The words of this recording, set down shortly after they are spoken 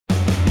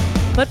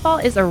Football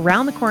is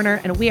around the corner,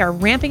 and we are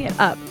ramping it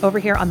up over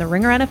here on the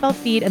Ringer NFL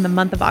feed in the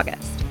month of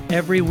August.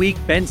 Every week,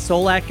 Ben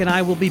Solak and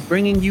I will be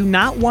bringing you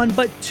not one,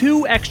 but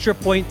 2 extra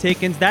point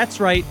takens. That's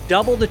right,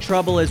 double the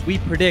trouble as we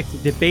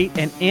predict, debate,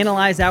 and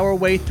analyze our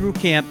way through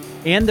camp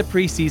and the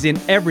preseason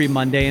every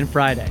Monday and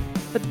Friday.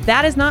 But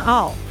that is not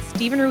all.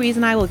 Stephen Ruiz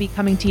and I will be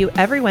coming to you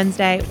every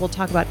Wednesday. We'll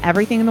talk about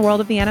everything in the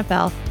world of the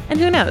NFL. And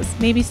who knows,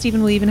 maybe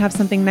Stephen will even have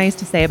something nice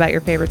to say about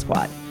your favorite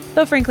squad.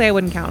 Though frankly, I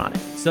wouldn't count on it.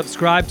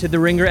 Subscribe to the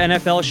Ringer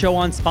NFL show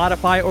on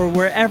Spotify or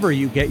wherever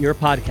you get your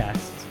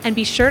podcasts. And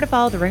be sure to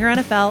follow the Ringer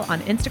NFL on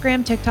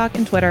Instagram, TikTok,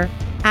 and Twitter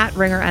at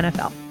Ringer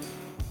NFL.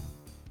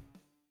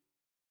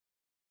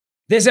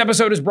 This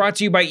episode is brought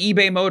to you by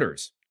eBay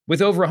Motors.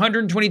 With over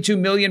 122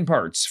 million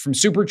parts, from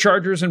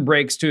superchargers and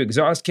brakes to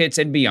exhaust kits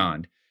and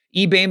beyond,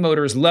 eBay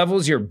Motors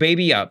levels your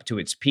baby up to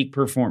its peak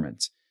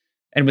performance.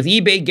 And with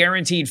eBay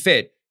Guaranteed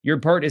Fit, your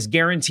part is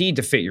guaranteed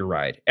to fit your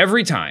ride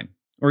every time,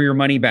 or your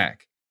money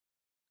back.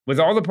 With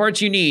all the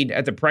parts you need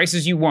at the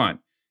prices you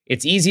want,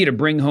 it's easy to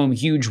bring home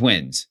huge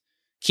wins.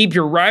 Keep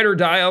your ride or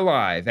die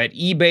alive at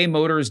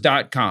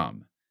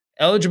ebaymotors.com.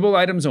 Eligible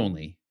items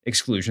only.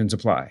 Exclusions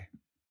apply.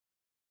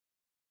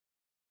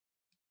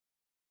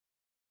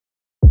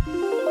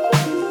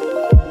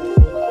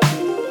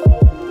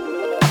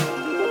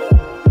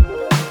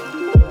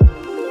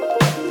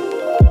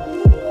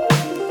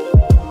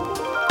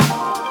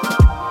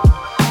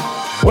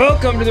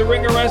 Welcome to the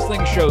Ringer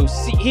Wrestling Show,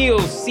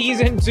 Heels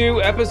Season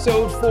 2,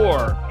 Episode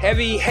 4,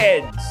 Heavy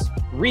Heads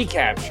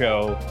Recap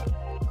Show.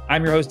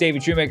 I'm your host,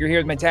 David Shoemaker, here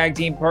with my tag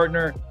team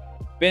partner,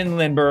 Ben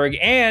Lindbergh,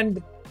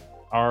 and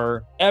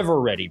our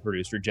ever-ready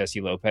producer,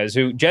 Jesse Lopez,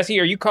 who, Jesse,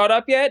 are you caught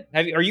up yet?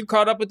 Are you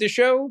caught up with the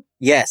show?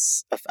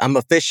 Yes, I'm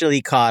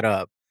officially caught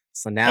up.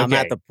 So now I'm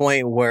at the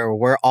point where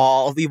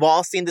we've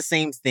all seen the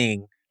same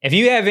thing. If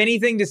you have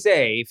anything to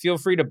say, feel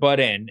free to butt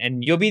in,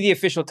 and you'll be the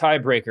official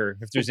tiebreaker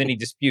if there's any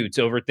disputes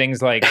over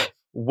things like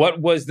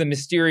what was the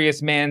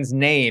mysterious man's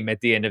name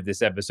at the end of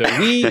this episode.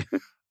 We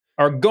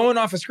are going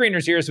off of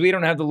screeners here, so we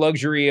don't have the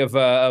luxury of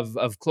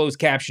closed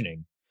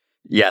captioning.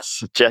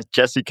 Yes,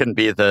 Jesse can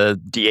be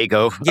the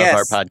Diego of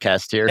our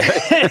podcast here.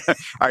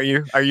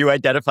 Are you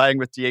identifying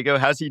with Diego?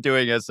 How's he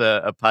doing as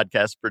a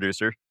podcast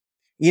producer?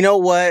 You know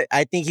what?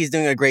 I think he's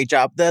doing a great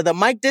job. The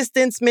mic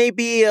distance may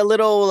be a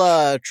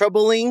little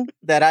troubling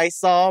that I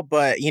saw,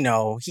 but, you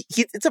know,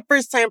 it's a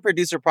first-time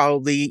producer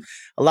probably.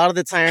 A lot of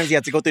the times you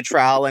have to go through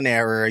trial and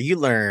error. You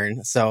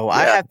learn. So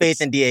I have faith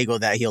in Diego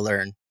that he'll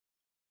learn.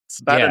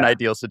 It's not an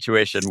ideal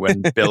situation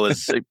when Bill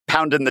is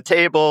pounding the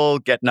table,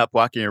 getting up,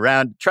 walking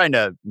around, trying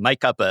to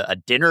mic up a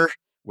dinner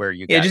where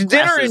you got just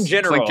dinner in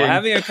general, clinking.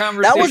 having a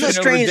conversation. That was a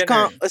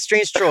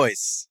strange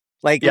choice.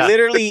 Like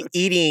literally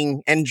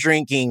eating and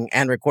drinking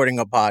and recording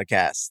a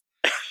podcast.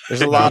 There's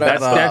a lot of...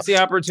 That's the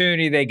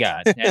opportunity they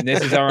got. And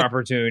this is our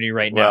opportunity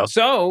right now.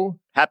 So...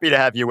 Happy to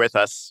have you with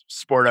us,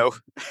 Sporto.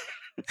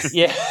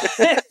 Yeah.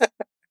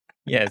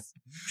 Yes.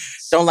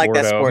 Don't like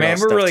that Sporto. Man,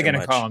 we're really going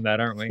to call him that,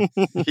 aren't we?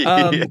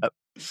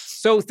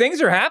 So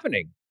things are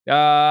happening.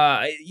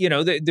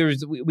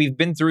 We've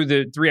been through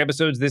the 3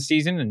 episodes this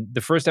season, and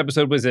the first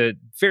episode was a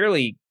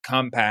fairly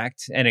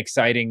compact and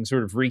exciting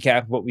sort of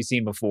recap of what we've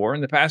seen before.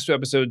 And the past 2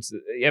 episodes,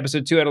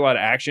 episode 2 had a lot of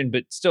action,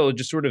 but still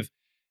just sort of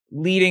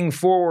leading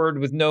forward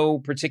with no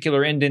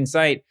particular end in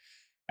sight.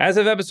 As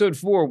of episode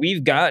 4,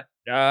 we've got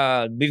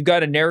a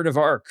narrative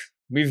arc.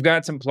 We've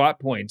got some plot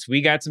points.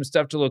 We got some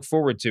stuff to look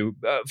forward to.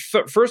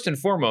 First and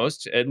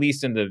foremost, at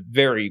least in the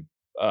very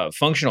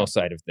functional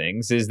side of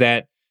things, is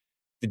that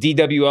the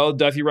DWL,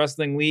 Duffy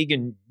Wrestling League,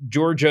 and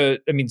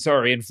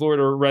in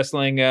Florida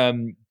Wrestling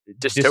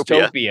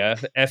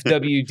Dystopia,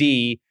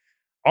 FWD,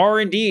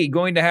 are indeed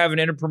going to have an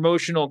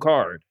interpromotional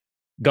card.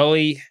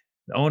 Gully,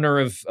 the owner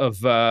of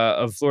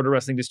Florida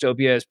Wrestling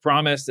Dystopia, has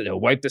promised that he'll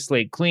wipe the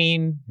slate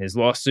clean. His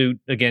lawsuit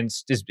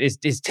against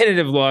his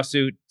tentative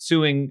lawsuit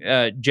suing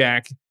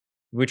Jack,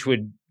 which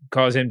would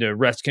cause him to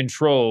wrest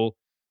control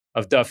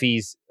of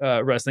Duffy's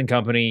wrestling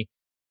company,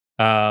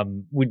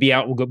 will be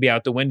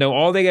out the window.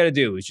 All they got to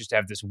do is just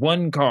have this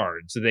one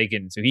card so he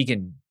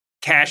can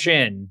cash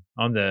in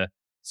on the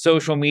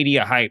social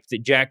media hype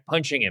that Jack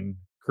punching him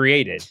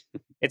created.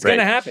 It's going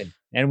to happen.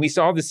 And we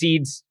saw the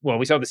seeds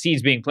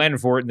being planted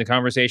for it in the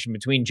conversation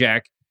between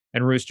Jack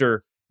and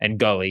Rooster and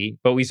Gully,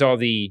 but we saw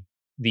the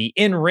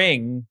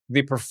in-ring,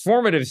 the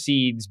performative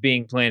seeds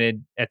being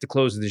planted at the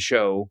close of the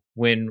show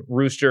when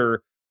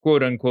Rooster,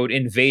 quote unquote,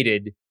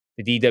 invaded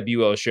the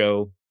DWL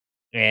show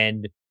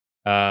and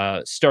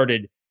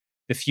started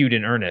the feud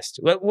in earnest.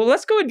 Well,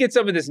 let's go and get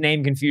some of this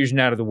name confusion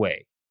out of the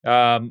way.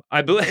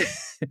 I believe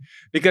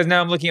because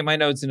now I'm looking at my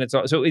notes and it's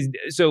all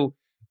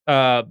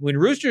when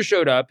Rooster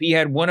showed up, he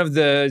had one of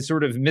the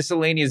sort of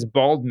miscellaneous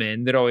bald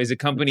men that always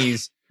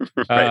accompanies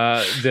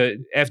the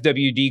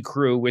FWD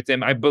crew with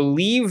him. I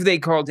believe they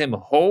called him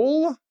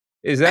Hole.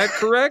 Is that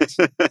correct?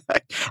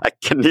 I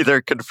can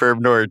neither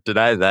confirm nor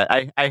deny that.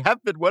 I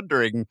have been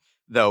wondering,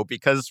 though,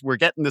 because we're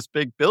getting this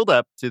big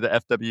buildup to the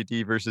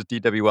FWD versus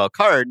DWL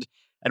card,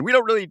 and we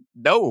don't really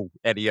know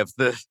any of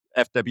the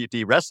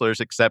FWD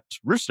wrestlers except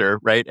Rooster,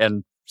 right?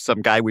 And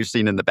some guy we've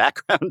seen in the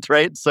background,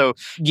 right? So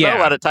not a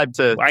lot of time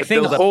to I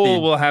think build Hole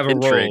up will have a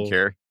role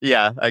here.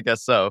 Yeah, I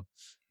guess so.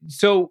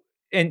 So,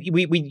 and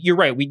we you're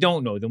right. We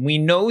don't know them. We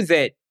know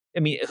that. I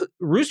mean,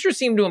 Rooster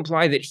seemed to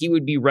imply that he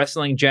would be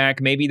wrestling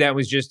Jack. Maybe that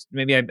was just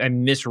I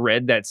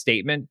misread that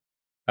statement.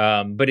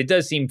 But it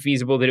does seem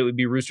feasible that it would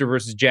be Rooster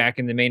versus Jack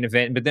in the main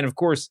event. But then, of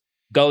course,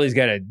 Gully's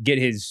got to get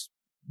his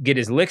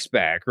licks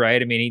back,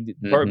 right? I mean,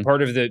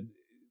 part of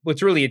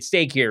what's really at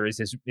stake here is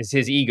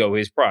his ego,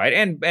 his pride,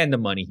 and the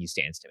money he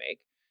stands to make.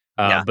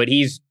 But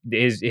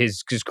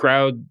his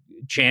crowd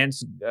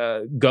chants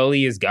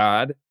Gully is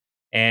God,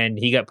 and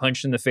he got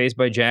punched in the face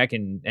by Jack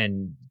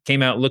and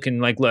came out looking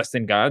like less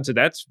than God. So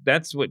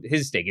that's what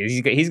his stake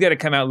is. He's got to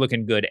come out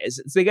looking good.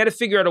 So they got to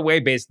figure out a way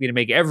basically to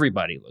make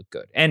everybody look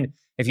good. And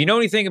if you know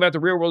anything about the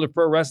real world of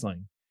pro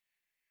wrestling,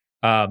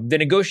 the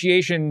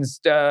negotiations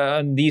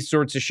on these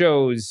sorts of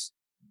shows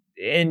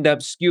end up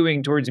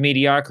skewing towards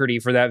mediocrity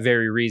for that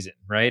very reason,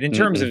 right? In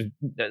terms of,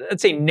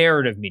 let's say,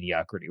 narrative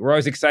mediocrity. We're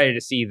always excited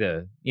to see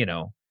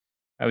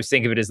I always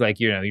think of it as like,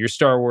 your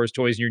Star Wars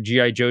toys and your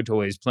G.I. Joe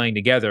toys playing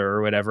together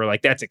or whatever.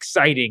 Like, that's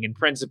exciting in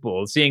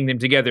principle. Seeing them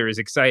together is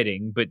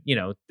exciting, but,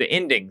 the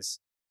endings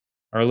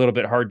are a little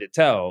bit hard to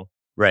tell.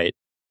 Right.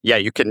 Yeah,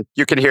 you can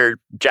hear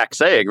Jack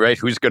saying, right,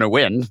 who's going to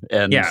win?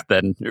 And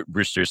then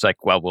Rooster's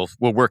like, well,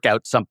 we'll work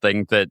out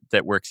something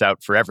that works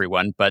out for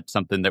everyone, but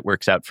something that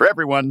works out for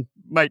everyone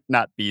might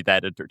not be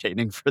that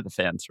entertaining for the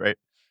fans, right?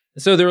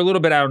 So they're a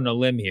little bit out on a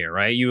limb here,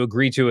 right? You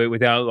agree to it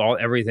without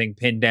everything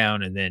pinned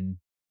down, and then,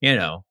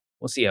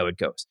 we'll see how it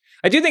goes.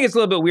 I do think it's a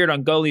little bit weird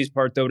on Gully's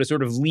part, though, to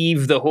sort of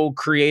leave the whole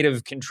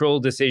creative control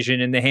decision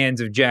in the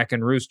hands of Jack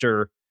and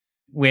Rooster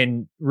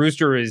when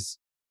Rooster is,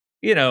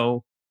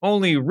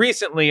 only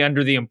recently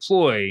under the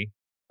employ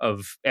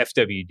of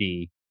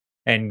FWD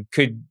and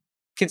could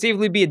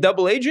conceivably be a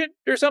double agent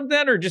or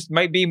something, or just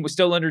might be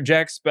still under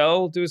Jack's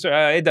spell.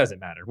 It doesn't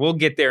matter. We'll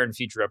get there in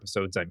future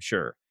episodes, I'm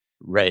sure.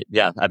 Right.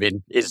 Yeah. I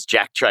mean, is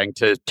Jack trying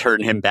to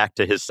turn him back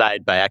to his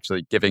side by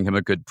actually giving him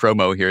a good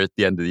promo here at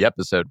the end of the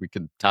episode? We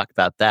can talk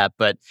about that.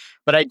 But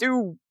I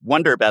do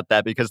wonder about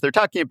that because they're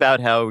talking about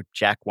how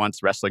Jack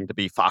wants wrestling to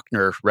be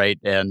Faulkner, right?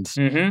 And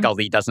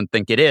Gully doesn't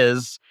think it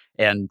is.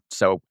 And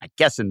so I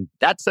guess in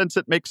that sense,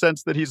 it makes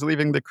sense that he's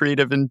leaving the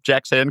creative in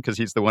Jack's hand because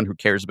he's the one who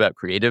cares about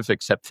creative,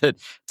 except that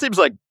it seems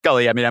like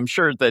Gully, I mean, I'm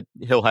sure that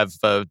he'll have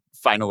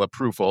final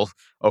approval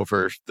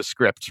over the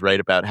script,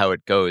 right, about how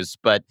it goes.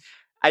 But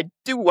I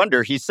do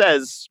wonder, he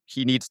says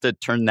he needs to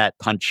turn that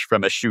punch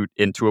from a shoot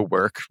into a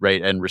work,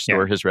 right, and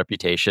restore his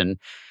reputation.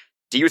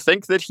 Do you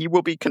think that he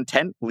will be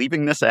content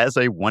leaving this as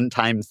a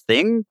one-time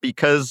thing?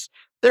 Because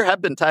there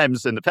have been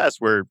times in the past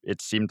where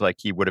it seemed like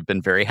he would have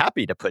been very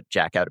happy to put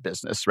Jack out of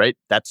business, right?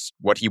 That's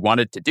what he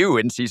wanted to do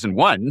in season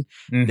 1.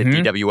 The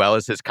DWL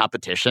is his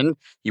competition.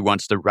 He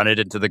wants to run it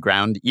into the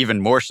ground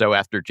even more so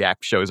after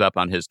Jack shows up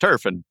on his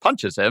turf and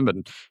punches him,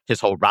 and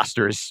his whole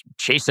roster is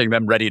chasing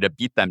them, ready to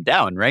beat them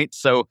down, right?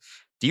 So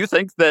do you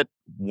think that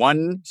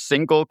one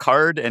single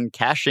card and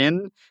cash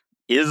in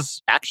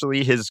is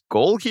actually his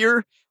goal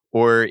here?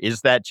 Or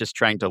is that just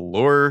trying to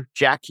lure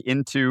Jack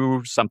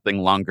into something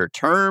longer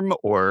term?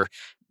 Or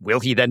will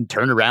he then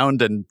turn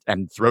around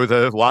and throw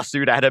the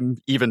lawsuit at him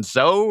even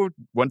so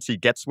once he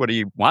gets what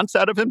he wants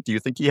out of him? Do you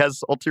think he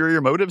has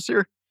ulterior motives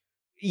here?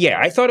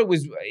 Yeah,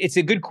 it's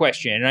a good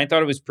question. And I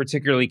thought it was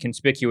particularly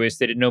conspicuous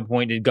that at no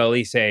point did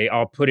Gully say,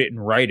 I'll put it in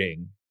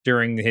writing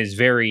during his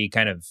very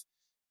kind of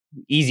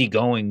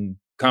easygoing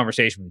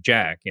conversation with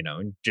Jack,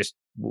 and just,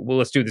 well,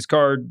 let's do this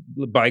card,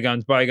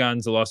 bygones,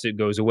 the lawsuit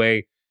goes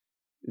away.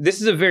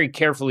 This is a very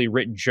carefully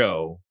written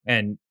show,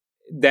 and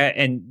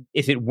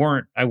if it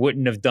weren't, I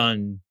wouldn't have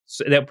done,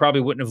 that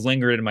probably wouldn't have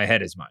lingered in my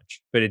head as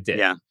much, but it did.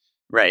 Yeah,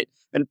 right.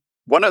 And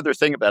one other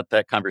thing about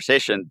that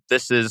conversation,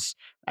 this is,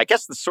 I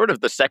guess, the sort of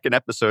the second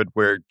episode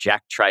where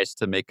Jack tries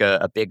to make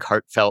a big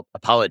heartfelt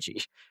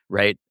apology,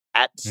 right?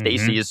 At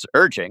Stacy's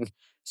urging.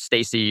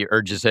 Stacy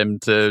urges him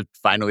to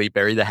finally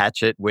bury the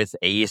hatchet with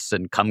Ace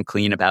and come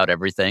clean about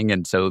everything.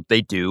 And so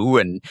they do.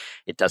 And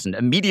it doesn't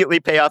immediately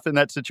pay off in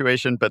that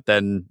situation. But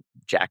then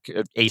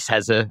Ace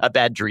has a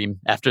bad dream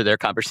after their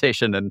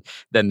conversation. And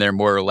then they're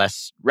more or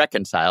less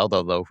reconciled.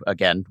 Although,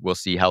 again, we'll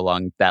see how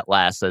long that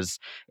lasts. As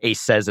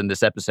Ace says in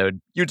this episode,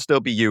 you'd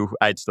still be you,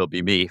 I'd still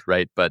be me,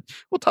 right? But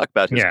we'll talk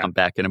about his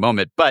comeback in a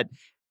moment. But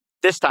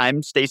this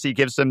time, Stacy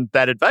gives him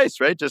that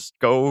advice, right? Just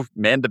go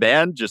man to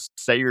man, just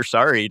say you're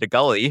sorry to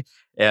Gully.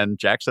 And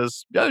Jack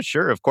says, yeah,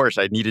 sure, of course,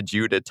 I needed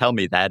you to tell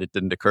me that. It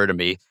didn't occur to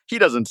me. He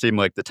doesn't seem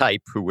like the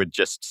type who would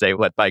just say,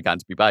 let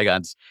bygones be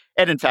bygones.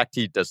 And in fact,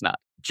 he does not.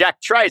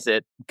 Jack tries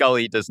it.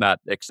 Gully does not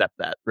accept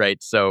that,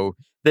 right? So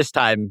this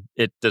time,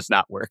 it does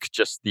not work.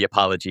 Just the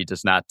apology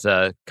does not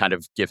kind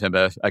of give him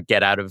a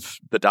get out of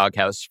the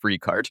doghouse free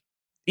card.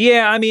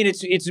 Yeah, I mean,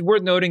 it's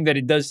worth noting that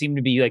it does seem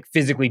to be like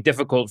physically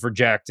difficult for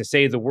Jack to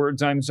say the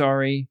words "I'm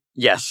sorry."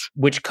 Yes,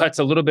 which cuts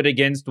a little bit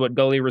against what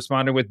Gully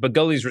responded with. But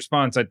Gully's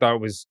response, I thought,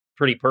 was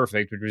pretty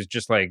perfect, which was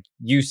just like,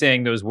 you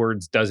saying those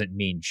words doesn't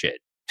mean shit.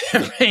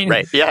 I mean,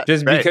 right? Yeah,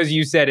 just because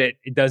you said it,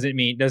 it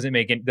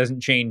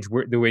doesn't change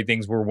the way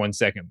things were 1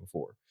 second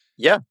before.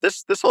 Yeah,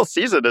 this whole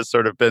season has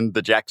sort of been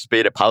the Jack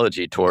Spade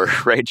apology tour,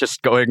 right?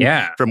 Just going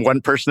from one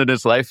person in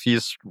his life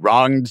he's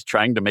wronged,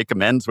 trying to make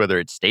amends, whether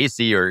it's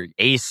Stacy or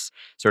Ace,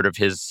 sort of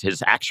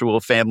his actual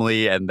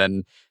family, and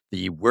then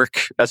the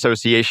work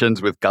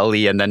associations with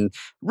Gully, and then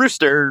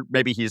Rooster.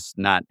 Maybe he's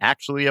not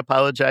actually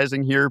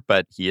apologizing here,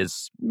 but he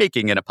is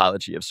making an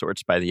apology of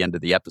sorts by the end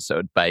of the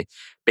episode by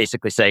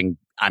basically saying,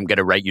 I'm going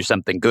to write you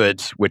something good,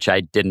 which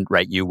I didn't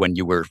write you when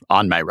you were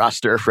on my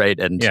roster, right?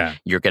 And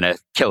you're going to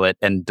kill it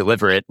and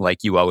deliver it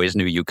like you always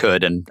knew you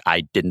could, and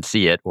I didn't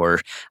see it, or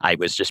I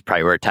was just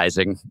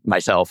prioritizing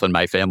myself and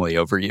my family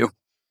over you.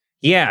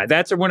 Yeah,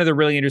 that's one of the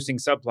really interesting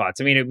subplots.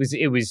 I mean,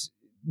 it was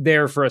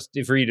there for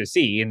you to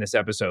see in this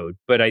episode,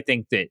 but I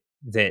think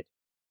that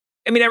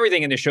I mean,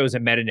 everything in the show is a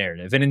meta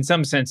narrative, and in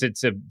some sense,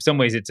 some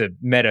ways it's a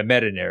meta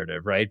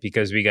narrative, right?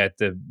 Because we got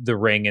the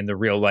ring and the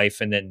real life,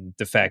 and then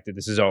the fact that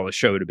this is all a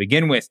show to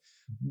begin with.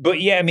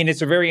 But yeah, I mean,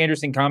 it's a very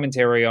interesting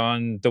commentary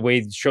on the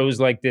way shows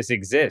like this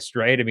exist,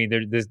 right? I mean,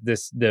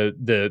 there's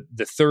the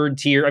third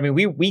tier. I mean,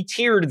 we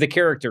tiered the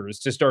characters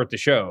to start the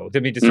show. I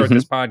mean, to start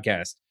this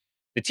podcast,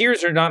 the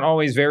tiers are not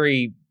always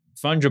very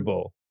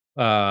fungible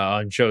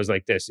on shows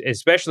like this,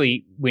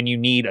 especially when you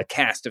need a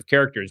cast of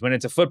characters. When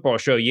it's a football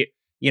show, you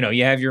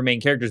have your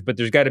main characters, but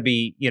there's got to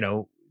be,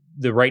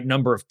 the right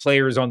number of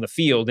players on the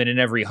field and in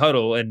every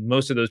huddle. And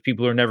most of those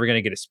people are never going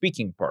to get a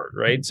speaking part,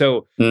 right?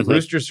 So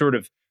Rooster sort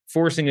of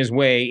forcing his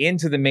way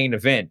into the main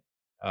event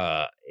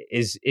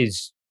is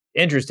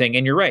interesting.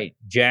 And you're right,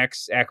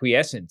 Jack's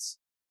acquiescence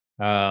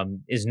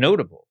is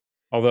notable.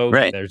 Although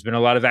there's been a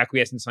lot of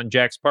acquiescence on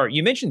Jack's part.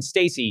 You mentioned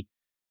Stacy.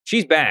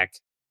 She's back.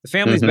 The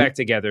family's back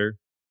together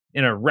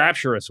in a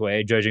rapturous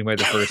way, judging by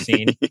the first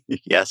scene.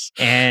 Yes.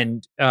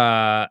 And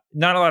not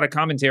a lot of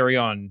commentary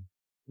on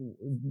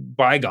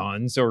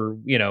bygones or,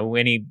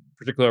 any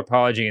particular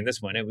apology in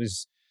this one. It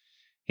was,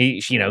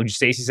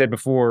 Stacy said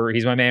before,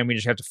 he's my man, we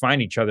just have to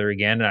find each other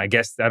again. And I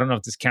guess, I don't know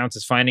if this counts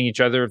as finding each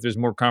other, if there's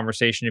more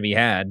conversation to be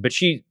had. But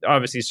she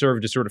obviously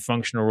served a sort of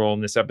functional role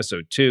in this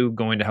episode too,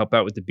 going to help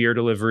out with the beer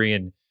delivery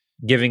and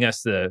giving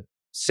us the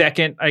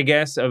second, I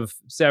guess, of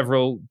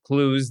several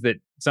clues that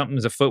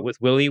something's afoot with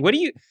Willie.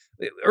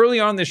 Early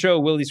on in the show,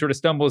 Willie sort of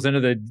stumbles into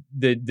the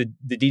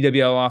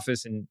DWL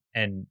office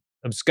and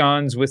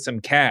absconds with some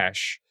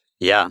cash.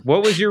 Yeah.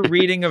 What was your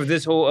reading of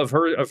this of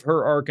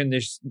her arc in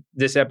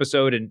this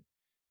episode,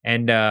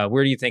 and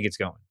where do you think it's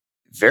going?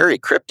 Very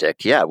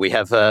cryptic. Yeah, we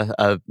have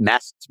a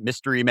masked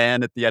mystery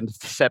man at the end of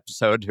this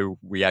episode who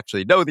we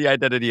actually know the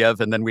identity of,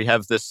 and then we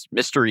have this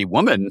mystery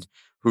woman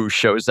who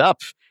shows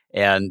up,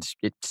 and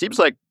it seems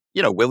like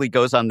Willie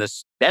goes on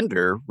this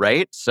bender,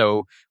 right?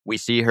 So we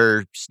see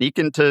her sneak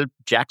into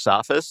Jack's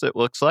office, it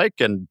looks like,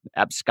 and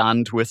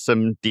abscond with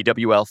some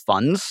DWL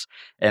funds.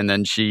 And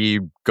then she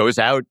goes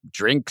out,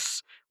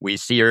 drinks. We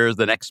see her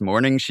the next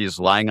morning. She's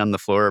lying on the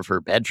floor of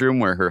her bedroom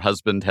where her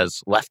husband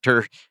has left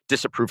her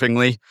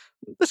disapprovingly.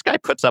 This guy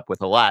puts up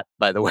with a lot,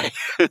 by the way,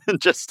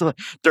 just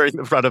during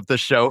the front of the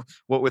show,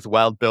 what with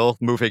Wild Bill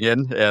moving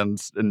in and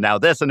now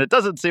this. And it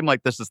doesn't seem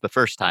like this is the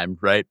first time,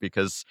 right?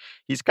 Because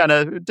he's kind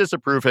of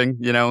disapproving,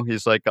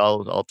 he's like,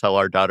 I'll tell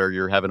our daughter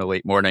you're having a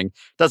late morning.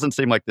 Doesn't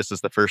seem like this is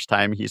the first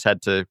time he's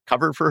had to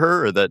cover for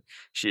her or that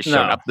she's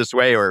shown up this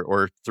way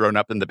or thrown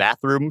up in the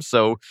bathroom.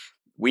 So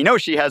we know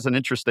she has an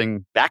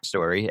interesting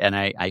backstory, and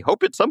I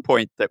hope at some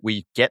point that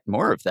we get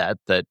more of that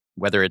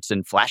whether it's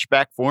in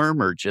flashback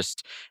form or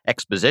just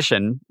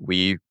exposition,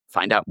 we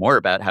find out more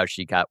about how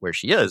she got where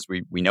she is.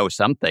 We know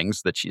some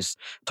things that she's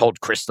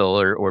told Crystal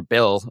or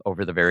Bill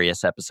over the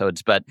various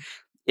episodes, but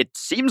it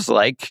seems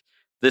like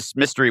this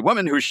mystery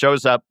woman who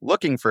shows up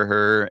looking for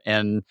her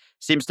and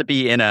seems to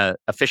be in a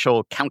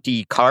official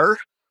county car.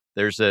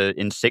 There's an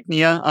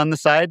insignia on the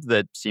side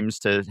that seems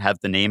to have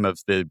the name of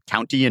the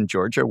county in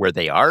Georgia where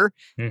they are.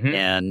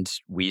 And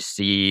we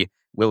see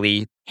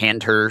Willie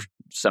hand her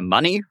some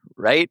money,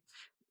 right?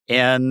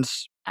 And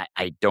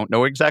I don't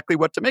know exactly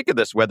what to make of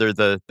this, whether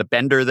the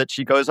bender that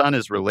she goes on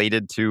is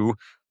related to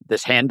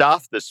this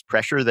handoff, this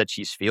pressure that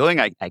she's feeling.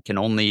 I can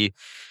only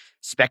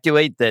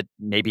speculate that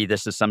maybe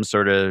this is some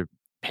sort of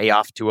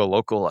payoff to a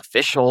local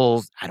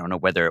official. I don't know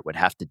whether it would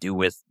have to do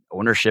with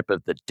ownership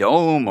of the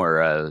Dome or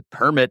a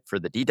permit for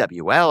the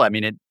DWL. I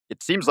mean,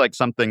 it seems like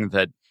something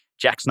that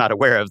Jack's not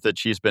aware of, that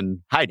she's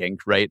been hiding,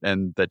 right?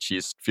 And that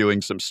she's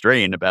feeling some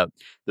strain about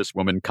this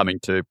woman coming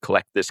to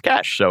collect this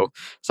cash. So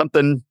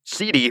something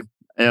seedy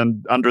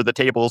and under the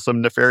table,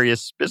 some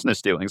nefarious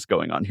business dealings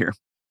going on here.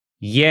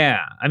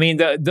 Yeah. I mean,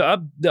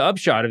 the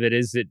upshot of it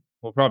is that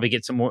we'll probably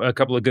get a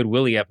couple of good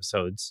Willie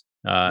episodes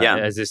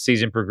as this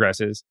season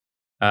progresses.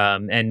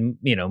 And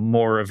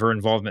more of her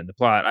involvement in the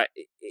plot.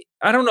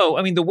 I don't know.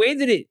 I mean, the way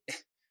that it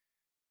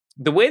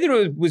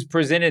was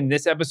presented in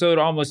this episode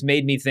almost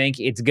made me think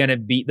it's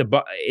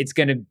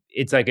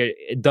like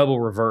a double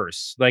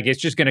reverse. Like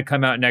it's just gonna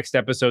come out next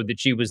episode that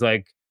she was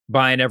like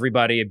buying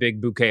everybody a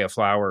big bouquet of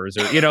flowers,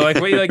 or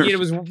it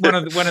was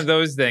one of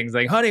those things.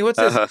 Like, honey, what's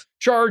this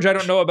charge I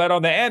don't know about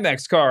on the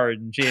Amex card?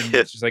 And she's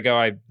just like, oh,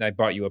 I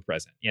bought you a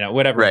present,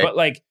 whatever. Right. But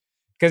like,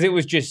 because it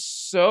was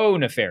just so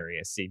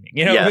nefarious seeming.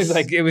 You know, Yes.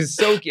 it was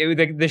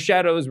like the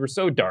shadows were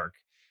so dark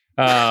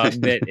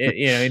that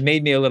it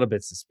made me a little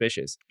bit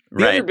suspicious.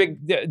 The Right. other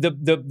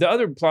the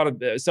other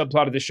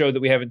subplot of the show that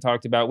we haven't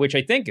talked about, which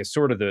I think is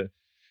sort of the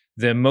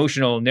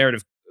emotional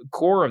narrative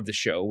core of the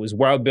show, was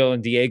Wild Bill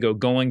and Diego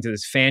going to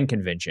this fan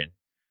convention.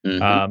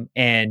 Mhm.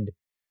 And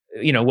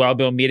Wild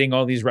Bill meeting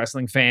all these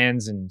wrestling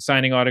fans and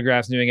signing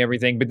autographs, doing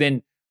everything, but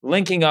then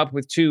linking up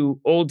with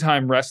two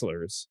old-time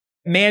wrestlers,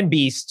 Man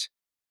Beast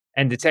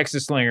and the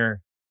Texas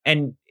Slinger,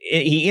 and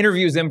he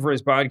interviews them for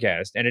his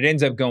podcast, and it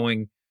ends up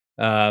going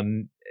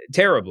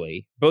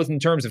terribly, both in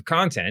terms of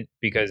content,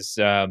 because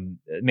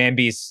Man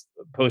Beast's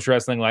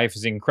post-wrestling life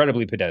is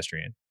incredibly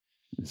pedestrian,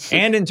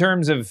 and in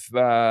terms of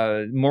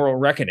moral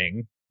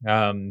reckoning,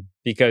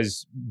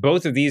 because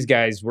both of these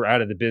guys were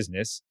out of the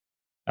business.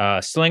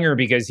 Slinger,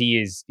 because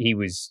he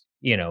was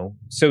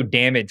so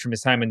damaged from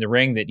his time in the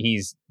ring that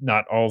he's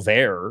not all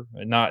there,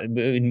 not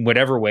in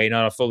whatever way,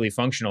 not a fully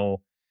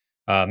functional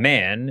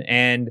man.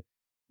 And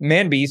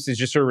Man Beast is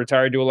just sort of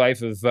retired to a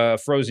life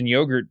of frozen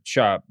yogurt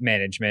shop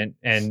management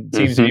and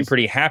seems to be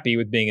pretty happy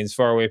with being as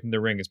far away from the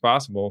ring as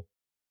possible.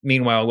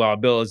 Meanwhile,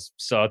 Wild Bill is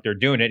still out there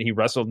doing it. He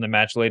wrestled in the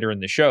match later in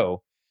the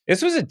show.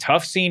 This was a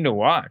tough scene to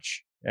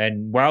watch,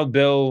 and Wild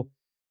Bill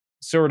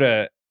sort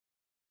of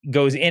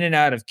goes in and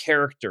out of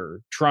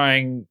character,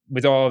 trying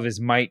with all of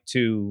his might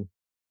to,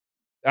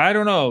 I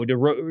don't know, to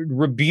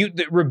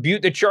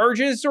rebut the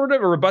charges, sort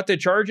of, or rebut the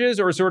charges,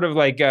 or sort of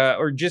like,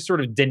 or just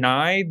sort of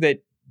deny that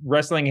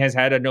wrestling has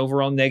had an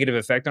overall negative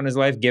effect on his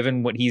life,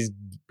 given what he's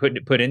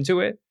put into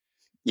it.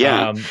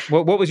 Yeah.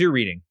 What was your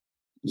reading?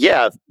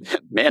 Yeah,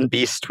 Man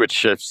Beast,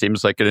 which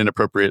seems like an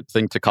inappropriate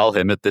thing to call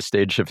him at this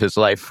stage of his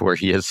life, where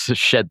he has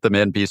shed the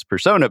Man Beast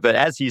persona. But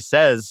as he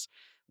says,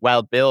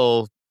 Wild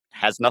Bill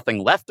has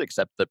nothing left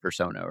except the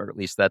persona, or at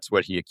least that's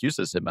what he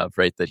accuses him of,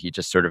 right? That he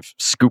just sort of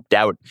scooped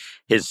out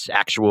his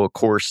actual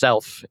core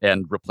self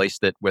and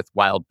replaced it with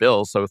Wild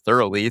Bill so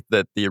thoroughly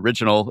that the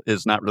original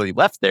is not really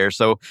left there.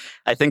 So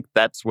I think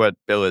that's what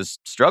Bill is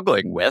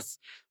struggling with.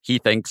 He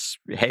thinks,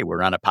 hey,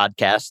 we're on a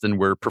podcast and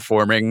we're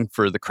performing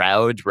for the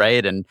crowd,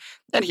 right? And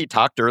he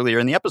talked earlier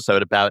in the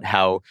episode about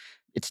how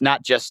it's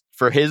not just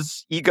for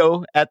his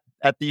ego at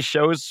these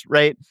shows,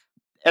 right?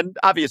 And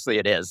obviously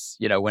it is,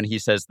 when he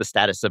says the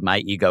status of my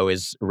ego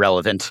is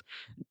irrelevant.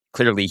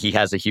 Clearly he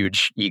has a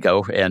huge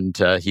ego and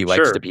he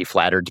likes Sure. to be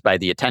flattered by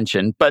the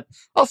attention. But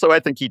also I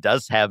think he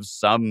does have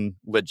some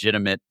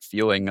legitimate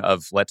feeling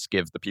of let's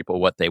give the people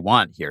what they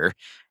want here.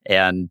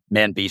 And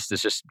Man Beast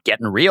is just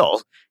getting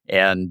real.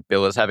 And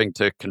Bill is having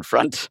to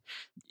confront,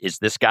 is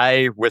this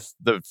guy with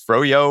the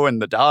froyo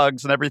and the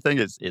dogs and everything,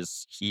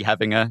 is he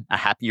having a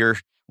happier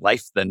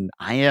life than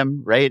I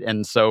am, right?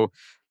 And so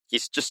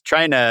he's just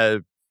trying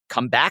to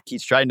come back.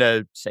 He's trying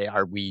to say,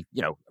 are we,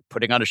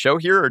 putting on a show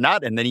here or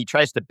not? And then he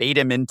tries to bait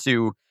him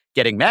into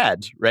getting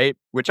mad, right?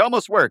 Which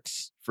almost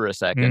works for a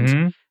second.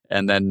 Mm-hmm.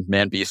 And then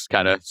Man Beast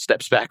kind of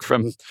steps back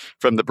from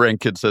the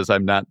brink and says,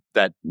 I'm not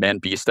that Man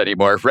Beast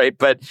anymore, right?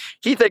 But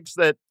he thinks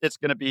that it's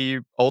going to be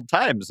old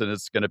times and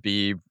it's going to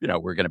be,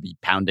 we're going to be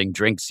pounding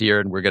drinks here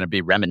and we're going to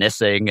be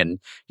reminiscing. And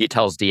he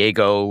tells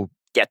Diego,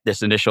 get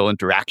this initial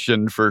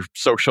interaction for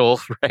social,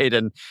 right?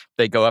 And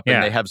they go up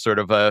and they have sort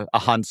of a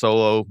Han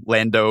Solo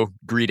Lando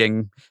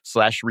greeting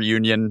 /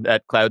 reunion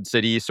at Cloud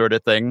City sort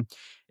of thing.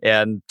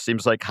 And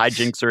seems like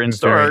hijinks are in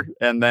store.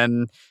 And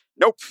then,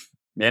 nope,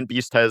 Man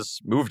Beast has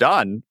moved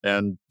on.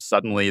 And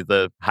suddenly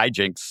the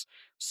hijinks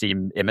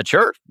seem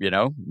immature,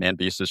 Man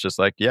Beast is just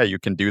like, yeah, you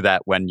can do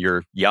that when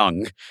you're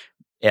young.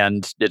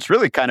 And it's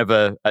really kind of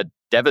a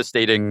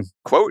devastating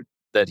quote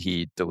that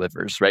he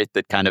delivers, right?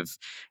 That kind of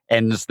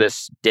ends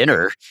this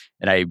dinner.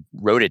 And I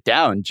wrote it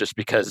down just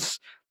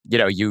because,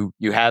 you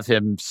have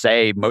him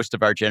say most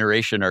of our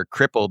generation are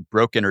crippled,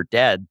 broken, or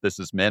dead. This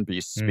is Man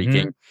Beast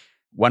speaking.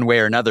 Mm-hmm. One way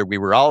or another, we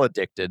were all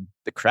addicted.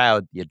 The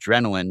crowd, the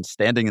adrenaline,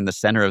 standing in the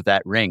center of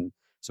that ring.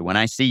 So when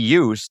I see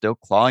you still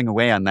clawing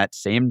away on that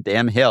same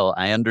damn hill,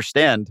 I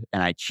understand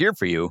and I cheer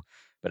for you,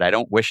 but I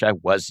don't wish I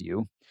was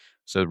you.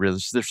 So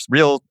there's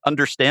real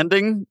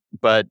understanding,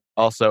 but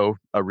also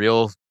a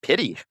real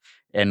pity.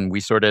 And we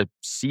sort of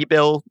see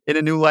Bill in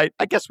a new light.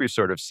 I guess we've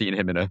sort of seen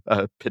him in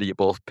a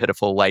pitiable,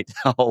 pitiful light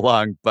all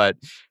along. But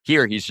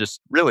here he's just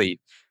really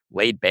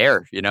laid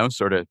bare,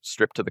 sort of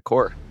stripped to the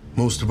core.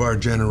 Most of our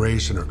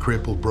generation are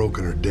crippled,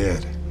 broken, or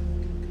dead.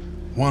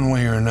 One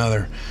way or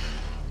another,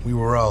 we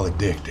were all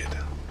addicted.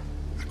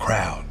 The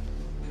crowd,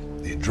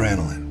 the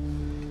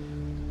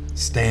adrenaline,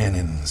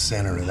 standing in the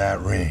center of that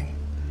ring.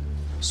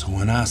 So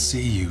when I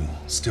see you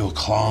still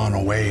clawing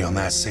away on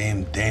that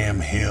same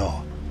damn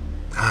hill,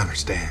 I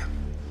understand.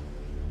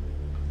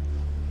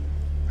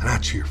 And I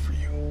cheer for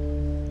you.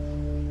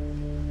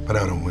 But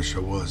I don't wish I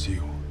was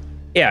you.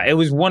 Yeah, it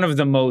was one of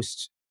the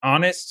most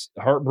honest,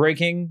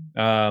 heartbreaking,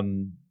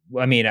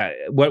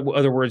 what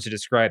other words to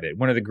describe it?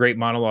 One of the great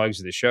monologues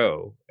of the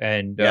show.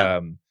 And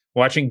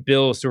watching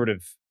Bill sort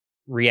of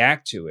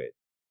react to it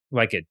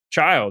like a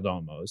child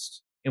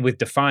almost, and with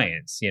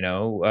defiance,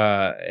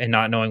 and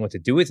not knowing what to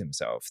do with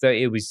himself.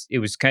 It was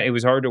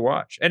hard to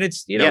watch. And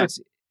it's,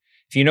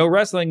 If you know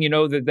wrestling, you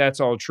know that that's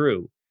all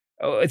true.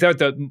 I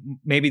thought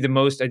maybe the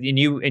most, and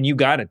you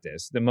got at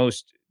this, the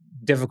most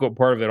difficult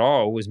part of it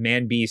all was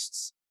Man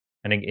Beast's,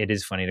 and it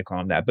is funny to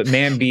call him that, but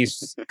Man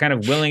Beast's kind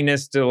of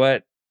willingness to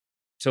let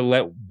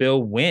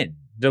Bill win,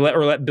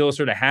 let Bill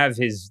sort of have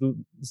his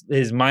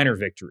minor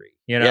victory.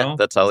 You know, yeah,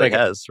 that's all he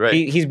has, right?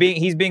 He's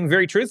being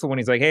very truthful when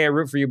he's like, "Hey, I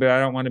root for you, but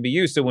I don't want to be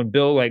you." So when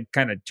Bill like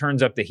kind of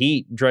turns up the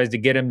heat and tries to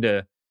get him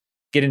to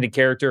get into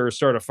character or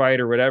start a fight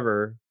or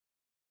whatever,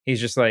 he's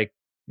just like,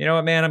 "You know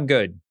what, man, I'm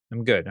good.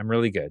 I'm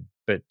really good."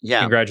 But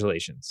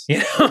congratulations, you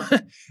know.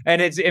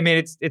 And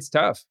it's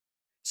tough.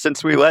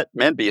 Since we let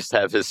Man Beast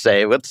have his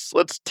say, let's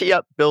tee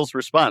up Bill's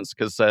response,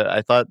 because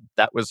I thought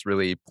that was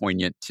really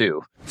poignant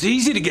too. It's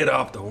easy to get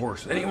off the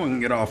horse. Anyone can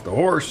get off the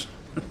horse.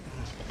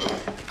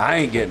 I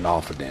ain't getting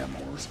off a damn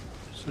horse.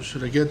 So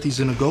should I get these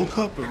in a Gold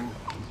Cup or?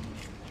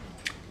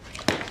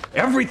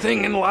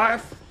 Everything in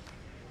life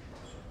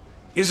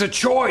is a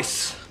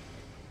choice.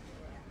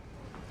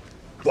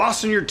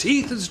 Flossing your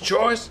teeth is a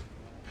choice.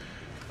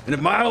 And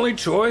if my only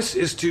choice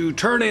is to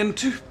turn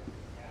into,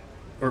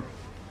 or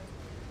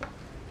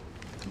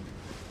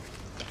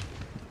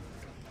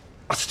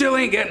I still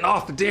ain't getting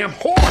off the damn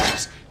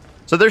horse.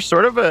 So there's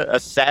sort of a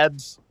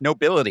sad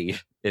nobility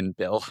in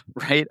Bill,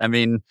 right? I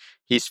mean,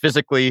 he's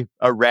physically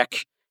a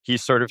wreck.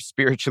 He's sort of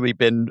spiritually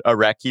been a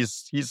wreck.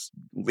 He's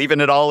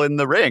leaving it all in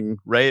the ring,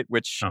 right?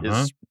 Which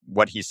is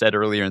what he said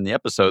earlier in the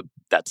episode.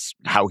 That's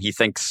how he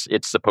thinks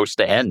it's supposed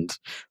to end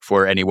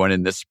for anyone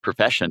in this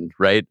profession,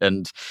 right?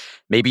 And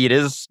maybe it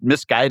is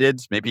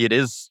misguided. Maybe it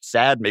is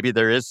sad. Maybe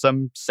there is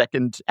some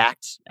second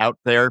act out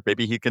there.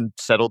 Maybe he can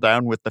settle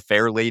down with the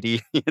fair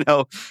lady. You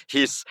know,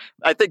 he's,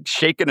 I think,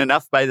 shaken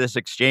enough by this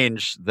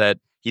exchange that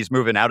he's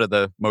moving out of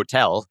the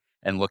motel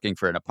and looking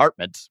for an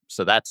apartment.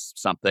 So that's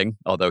something,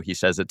 although he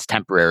says it's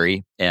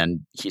temporary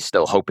and he's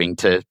still hoping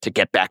to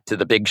get back to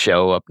the big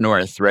show up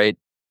north, right?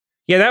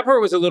 Yeah, that part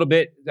was a little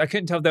bit, I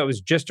couldn't tell if that was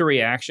just a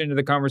reaction to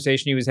the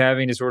conversation he was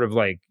having to sort of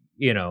like,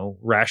 you know,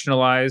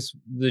 rationalize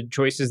the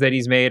choices that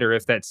he's made, or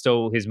if that's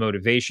still his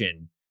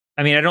motivation.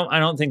 I mean, I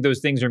don't think those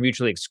things are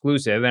mutually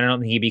exclusive, and I don't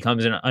think he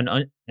becomes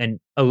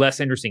a less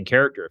interesting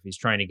character if he's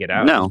trying to get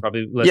out. No. It's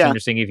probably less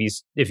interesting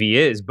if he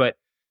is, but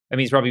I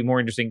mean, he's probably more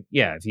interesting,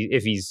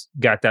 if he's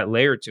got that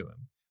layer to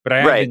him. But I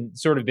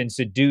have been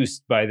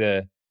seduced by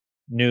the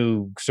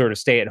new sort of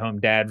stay-at-home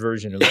dad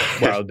version of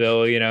Wild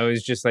Bill. You know,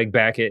 he's just like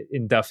back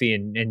in Duffy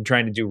and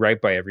trying to do right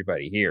by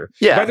everybody here.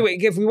 Yeah. By the way,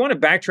 if we want to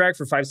backtrack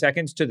for 5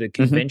 seconds to the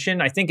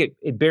convention, I think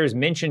it bears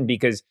mention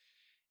because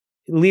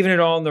leaving it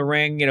all in the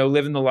ring, you know,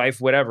 living the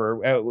life, whatever,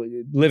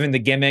 living the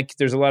gimmick.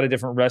 There's a lot of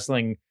different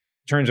wrestling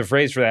turns of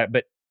phrase for that,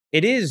 but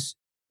it is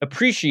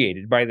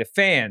appreciated by the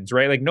fans,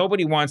 right? Like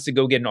nobody wants to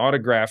go get an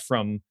autograph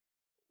from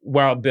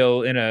Wild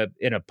Bill in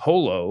a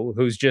polo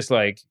who's just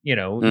like, you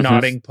know,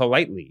 nodding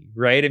politely,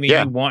 right? I mean,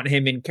 you want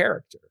him in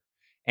character.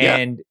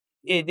 And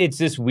it's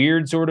this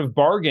weird sort of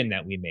bargain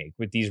that we make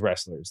with these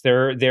wrestlers.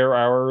 They're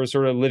our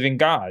sort of living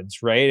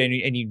gods, right?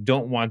 And you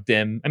don't want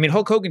them. I mean,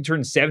 Hulk Hogan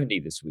turned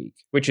 70 this week,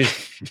 which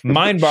is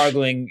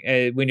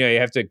mind-boggling when you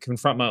have to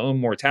confront my own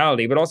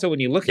mortality. But also when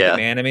you look at the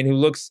man, I mean, who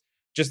looks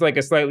just like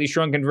a slightly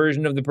shrunken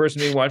version of the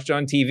person we watched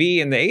on TV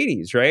in the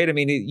 80s, right? I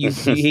mean,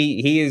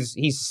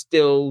 he's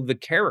still the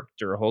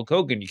character, Hulk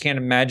Hogan. You can't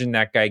imagine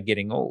that guy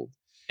getting old.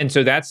 And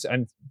so that's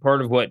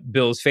part of what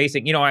Bill's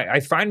facing. You know, I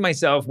find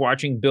myself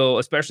watching Bill,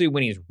 especially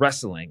when he's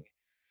wrestling,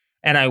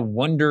 and I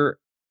wonder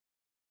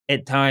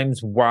at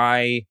times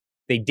why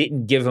they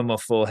didn't give him a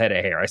full head of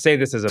hair. I say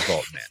this as a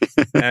bald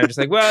man. And I'm just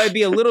like, well, it'd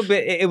be a little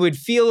bit, it would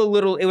feel a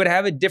little, it would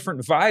have a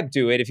different vibe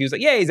to it if he was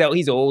like, yeah, he's old,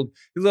 he's a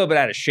little bit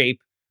out of shape,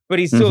 but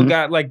he's still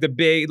got like the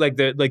big, like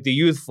the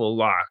youthful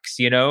locks,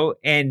 you know?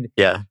 And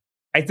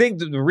I think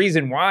the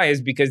reason why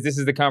is because this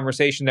is the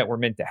conversation that we're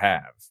meant to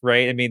have,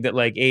 right? I mean, that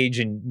like age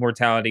and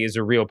mortality is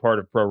a real part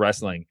of pro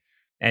wrestling,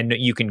 and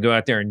you can go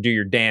out there and do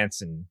your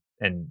dance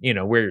and you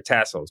know, wear your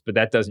tassels, but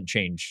that doesn't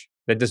change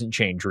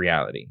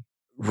reality.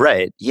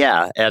 Right.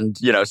 Yeah. And,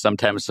 you know,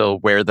 sometimes he'll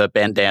wear the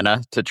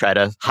bandana to try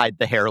to hide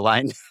the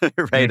hairline,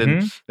 right?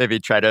 And maybe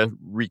try to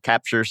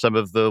recapture some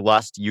of the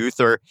lost youth.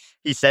 Or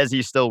he says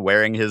he's still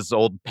wearing his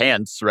old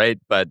pants, right?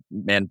 But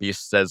Man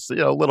Beast says, you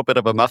know, a little bit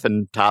of a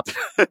muffin top.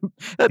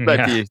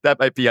 that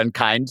might be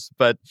unkind,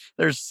 but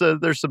there's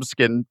some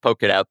skin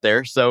poking out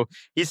there. So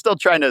he's still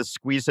trying to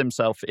squeeze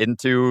himself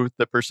into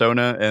the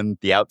persona and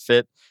the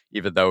outfit,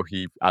 even though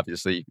he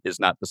obviously is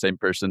not the same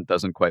person,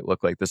 doesn't quite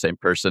look like the same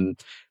person.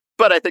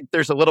 But I think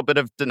there's a little bit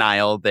of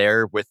denial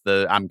there with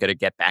the I'm going to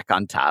get back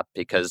on top,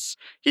 because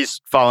he's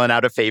fallen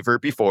out of favor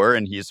before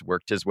and he's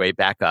worked his way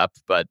back up.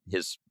 But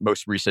his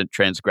most recent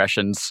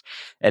transgressions,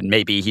 and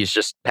maybe he's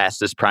just past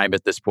his prime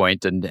at this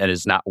point and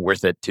is not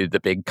worth it to the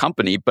big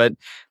company. But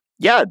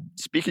yeah,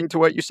 speaking to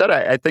what you said,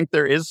 I think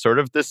there is sort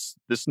of this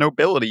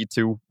nobility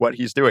to what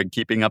he's doing,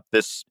 keeping up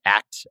this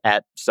act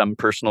at some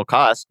personal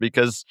cost,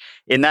 because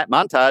in that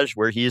montage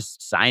where he's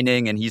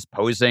signing and he's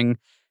posing,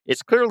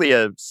 it's clearly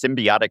a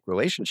symbiotic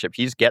relationship.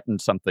 He's getting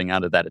something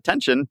out of that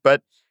attention,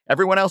 but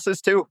everyone else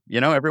is too.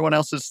 Everyone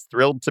else is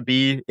thrilled to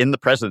be in the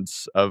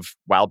presence of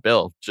Wild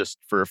Bill just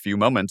for a few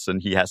moments,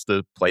 and he has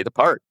to play the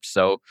part.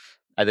 So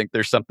I think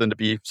there's something to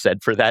be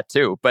said for that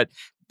too. But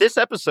this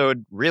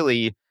episode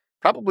really,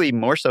 probably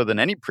more so than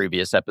any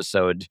previous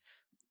episode,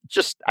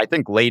 just, I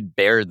think, laid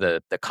bare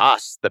the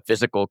costs, the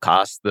physical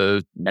costs,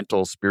 the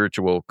mental,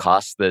 spiritual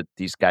costs that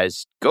these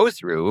guys go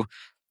through.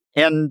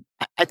 And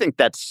I think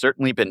that's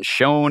certainly been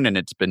shown and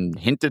it's been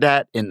hinted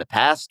at in the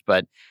past.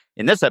 But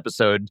in this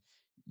episode,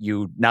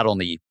 you not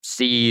only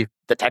see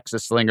the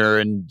Texas Slinger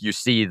and you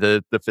see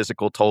the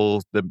physical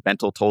toll, the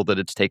mental toll that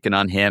it's taken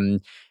on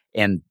him.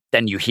 And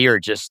then you hear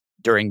just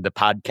during the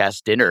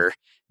podcast dinner,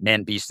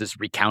 Man Beast is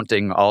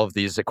recounting all of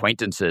these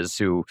acquaintances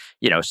who,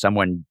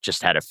 someone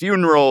just had a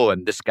funeral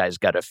and this guy's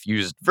got a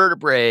fused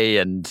vertebrae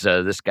and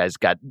this guy's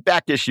got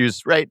back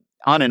issues, right?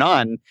 On and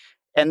on.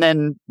 And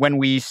then when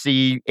we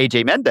see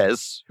AJ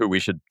Mendez, who we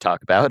should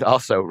talk about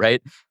also,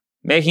 right?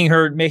 Making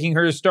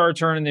her star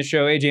turn in the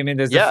show, AJ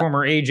Mendez, the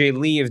former AJ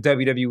Lee of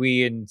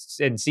WWE and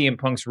CM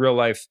Punk's real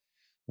life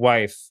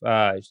wife,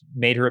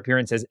 made her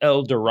appearance as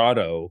El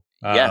Dorado,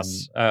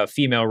 a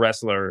female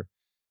wrestler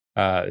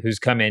who's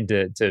come in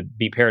to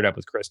be paired up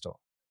with Crystal.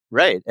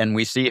 Right. And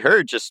we see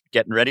her just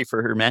getting ready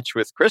for her match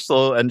with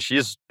Crystal, and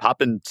she's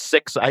popping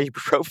 6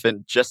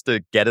 ibuprofen just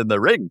to get in the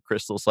ring.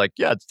 Crystal's like,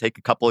 yeah, take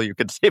a couple. You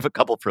can save a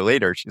couple for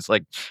later. She's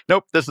like,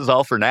 nope, this is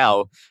all for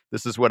now.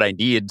 This is what I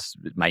need.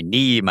 My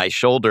knee, my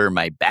shoulder,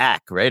 my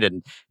back, right?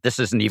 And this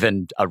isn't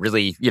even a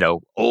really,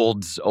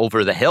 old,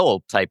 over the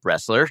hill type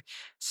wrestler.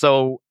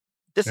 So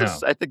this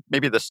is, I think,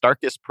 maybe the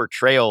starkest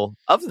portrayal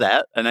of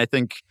that. And I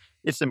think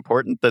it's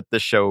important that the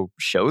show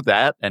show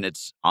that, and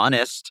it's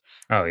honest.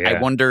 Oh, yeah.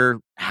 I wonder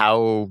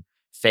how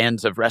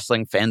fans of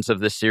wrestling, fans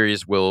of this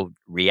series will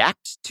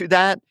react to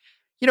that.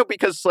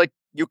 Because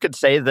you could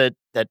say that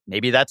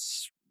maybe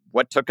that's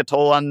what took a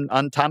toll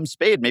on Tom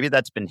Spade. Maybe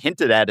that's been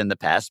hinted at in the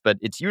past, but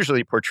it's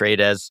usually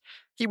portrayed as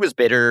he was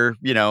bitter.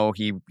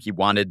 He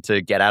wanted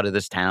to get out of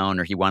this town,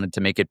 or he wanted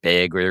to make it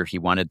big, or he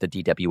wanted the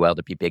DWL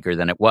to be bigger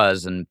than it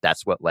was, and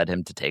that's what led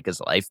him to take his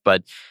life.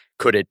 But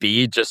could it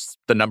be just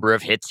the number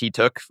of hits he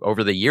took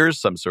over the years,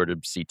 some sort of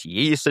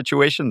CTE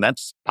situation?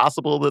 That's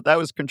possible that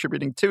was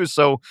contributing too.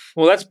 So,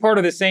 well, that's part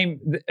of the same.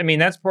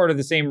 That's part of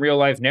the same real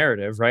life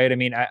narrative, right?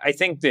 I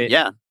think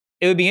that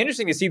it would be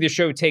interesting to see the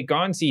show take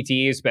on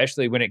CTE,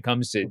 especially when it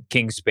comes to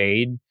King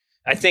Spade.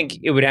 I think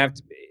it would have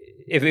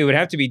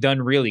to be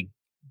done really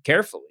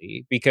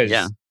carefully because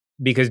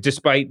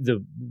despite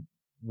the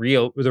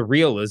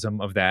realism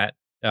of that,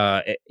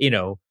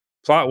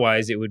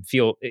 plot-wise, it would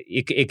feel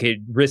it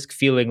could risk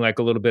feeling like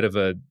a little bit of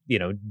a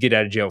get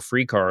out of jail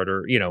free card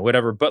or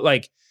whatever. But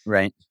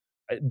right.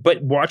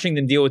 But watching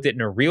them deal with it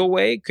in a real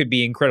way could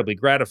be incredibly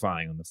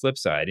gratifying. On the flip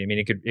side,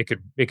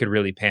 it could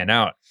really pan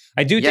out.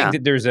 I do think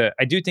that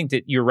I do think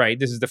that you're right.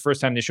 This is the first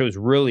time the show's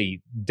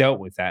really dealt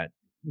with that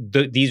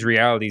these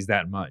realities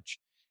that much.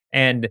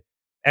 And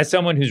as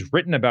someone who's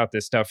written about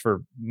this stuff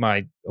for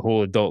my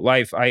whole adult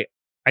life,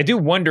 I do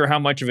wonder how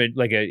much of it,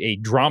 like a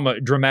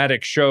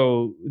dramatic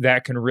show,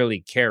 that can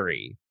really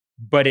carry.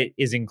 But it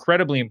is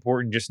incredibly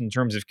important just in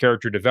terms of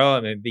character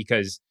development,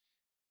 because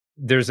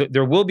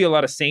there will be a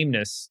lot of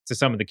sameness to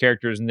some of the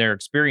characters and their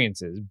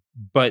experiences,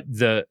 but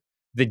the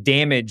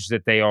damage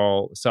that they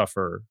all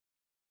suffer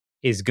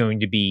is going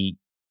to be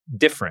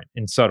different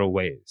in subtle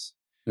ways,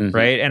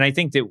 right? And I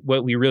think that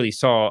what we really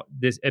saw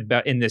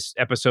in this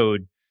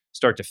episode,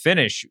 start to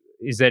finish,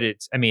 is that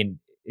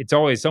it's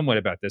always somewhat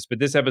about this, but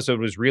this episode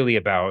was really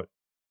about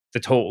the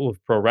toll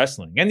of pro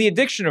wrestling and the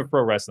addiction of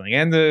pro wrestling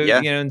and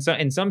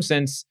in some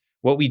sense,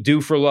 what we do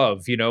for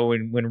love,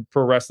 when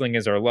pro wrestling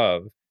is our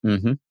love.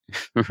 Mm-hmm.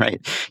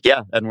 Right.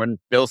 Yeah. And when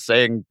Bill's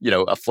saying,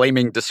 a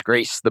flaming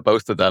disgrace, the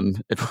both of them,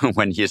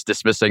 when he's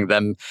dismissing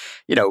them,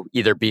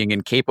 either being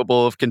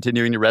incapable of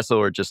continuing to wrestle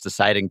or just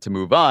deciding to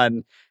move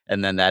on.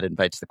 And then that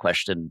invites the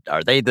question,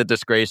 are they the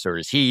disgrace, or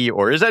is he,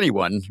 or is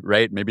anyone,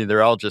 right? Maybe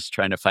they're all just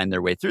trying to find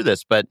their way through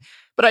this. But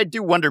I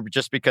do wonder,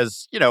 just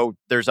because,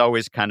 there's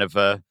always kind of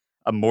a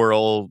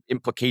moral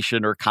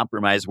implication or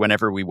compromise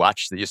whenever we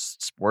watch these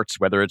sports,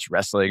 whether it's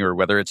wrestling or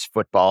whether it's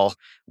football,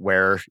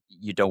 where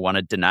you don't want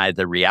to deny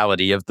the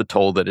reality of the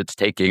toll that it's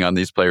taking on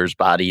these players'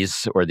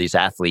 bodies or these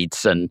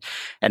athletes. And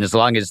as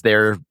long as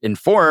they're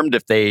informed,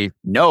 if they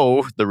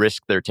know the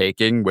risk they're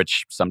taking,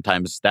 which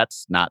sometimes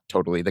that's not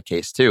totally the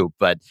case too,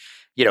 but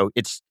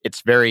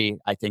it's very,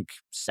 I think,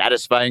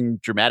 satisfying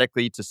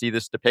dramatically to see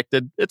this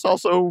depicted. It's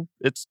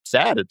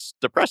sad. It's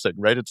depressing,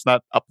 right? It's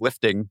not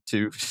uplifting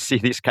to see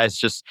these guys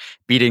just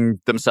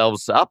beating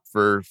themselves up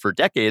for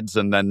decades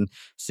and then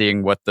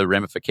seeing what the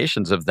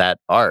ramifications of that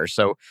are.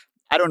 So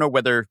I don't know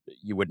whether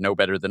you would know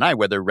better than I,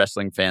 whether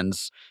wrestling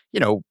fans,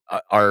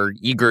 are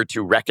eager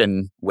to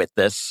reckon with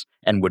this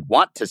and would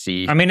want to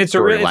see. It's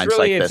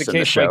a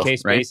case by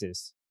case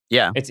basis.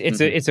 Yeah,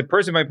 it's a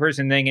person by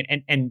person thing,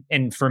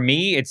 and for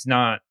me,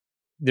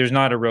 there's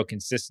not a real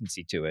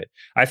consistency to it.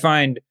 I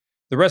find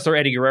the wrestler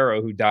Eddie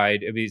Guerrero, who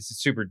died,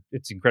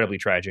 it's incredibly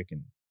tragic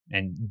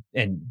And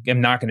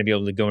I'm not going to be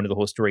able to go into the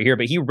whole story here,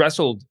 but he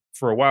wrestled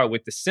for a while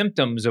with the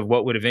symptoms of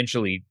what would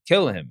eventually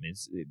kill him: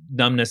 his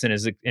numbness in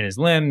his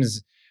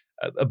limbs,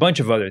 a bunch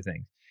of other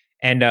things.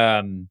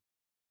 And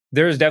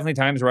there's definitely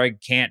times where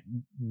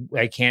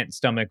I can't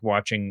stomach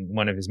watching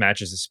one of his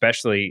matches,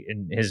 especially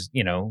in his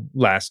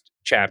last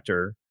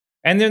chapter.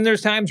 And then there's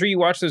times where you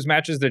watch those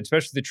matches, that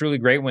especially the truly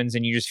great ones,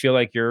 and you just feel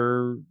like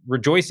you're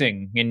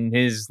rejoicing in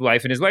his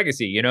life and his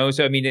legacy.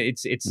 So I mean,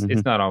 it's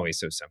not always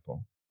so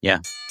simple. Yeah.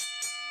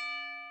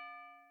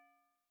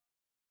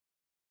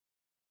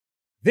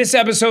 This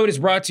episode is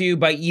brought to you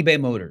by eBay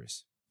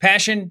Motors.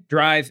 Passion,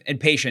 drive, and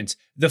patience.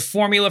 The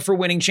formula for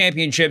winning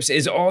championships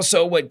is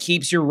also what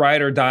keeps your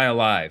ride or die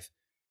alive.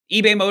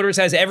 eBay Motors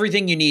has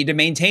everything you need to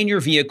maintain your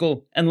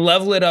vehicle and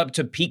level it up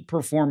to peak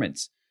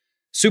performance.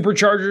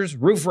 Superchargers,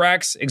 roof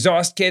racks,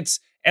 exhaust kits,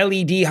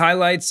 LED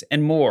highlights,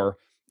 and more.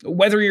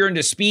 Whether you're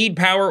into speed,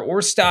 power,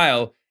 or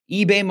style,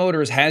 eBay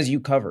Motors has you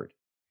covered.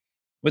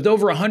 With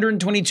over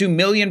 122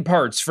 million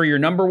parts for your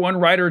number one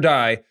ride or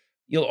die,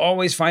 you'll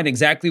always find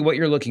exactly what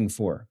you're looking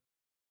for.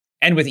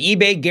 And with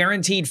eBay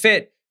Guaranteed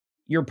Fit,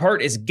 your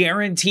part is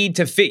guaranteed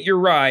to fit your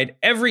ride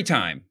every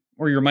time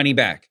or your money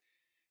back.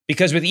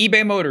 Because with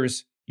eBay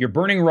Motors, you're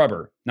burning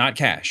rubber, not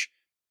cash.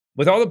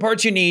 With all the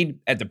parts you need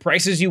at the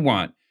prices you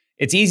want,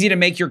 it's easy to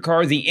make your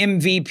car the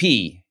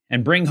MVP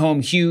and bring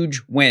home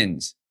huge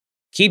wins.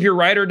 Keep your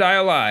ride or die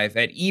alive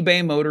at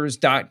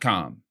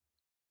ebaymotors.com.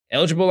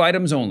 Eligible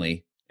items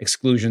only.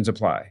 Exclusions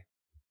apply.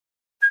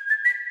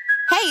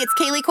 Hey, it's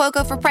Kaylee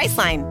Cuoco for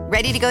Priceline.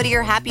 Ready to go to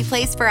your happy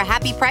place for a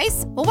happy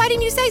price? Well, why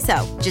didn't you say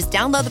so? Just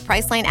download the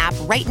Priceline app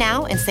right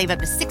now and save up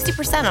to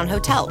 60% on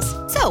hotels.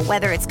 So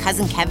whether it's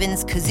Cousin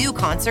Kevin's Kazoo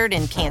Concert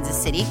in Kansas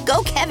City,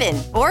 go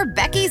Kevin, or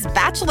Becky's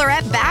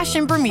Bachelorette Bash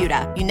in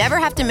Bermuda, you never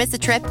have to miss a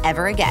trip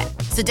ever again.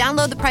 So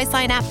download the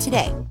Priceline app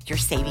today. Your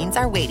savings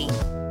are waiting.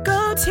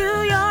 Go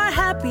to your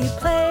happy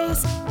place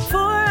for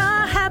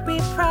a happy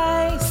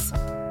price.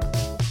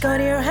 Go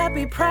to your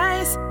happy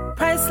price,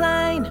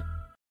 Priceline.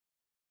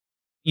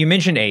 You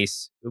mentioned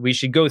Ace. We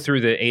should go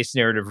through the Ace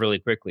narrative really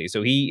quickly.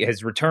 So he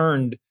has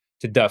returned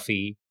to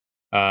Duffy.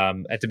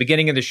 At the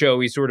beginning of the show,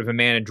 he's sort of a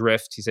man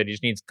adrift. He said he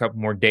just needs a couple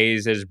more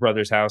days at his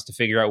brother's house to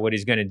figure out what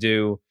he's going to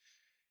do.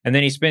 And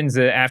then he spends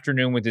the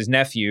afternoon with his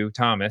nephew,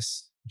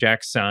 Thomas,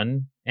 Jack's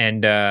son.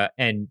 And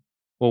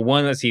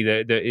one, let's see,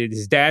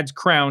 his dad's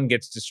crown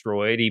gets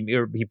destroyed.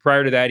 He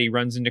prior to that, he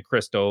runs into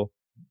Crystal.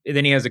 And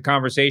then he has a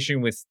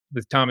conversation with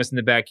Thomas in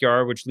the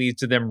backyard, which leads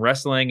to them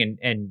wrestling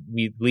and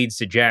leads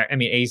to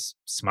Ace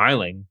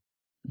smiling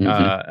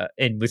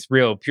and with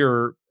real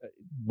pure,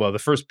 the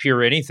first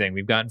pure anything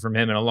we've gotten from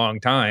him in a long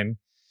time,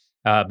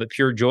 but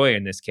pure joy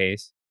in this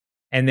case.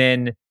 And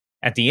then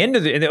at the end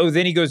of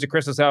then he goes to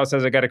Crystal's house,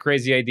 says, "I got a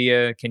crazy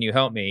idea. Can you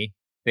help me?"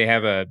 They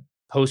have a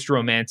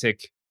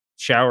post-romantic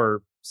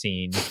shower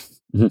scene.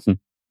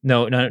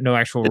 No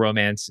actual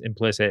romance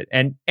implicit.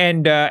 And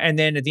then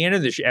at the end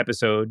of the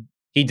episode,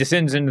 he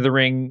descends into the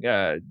ring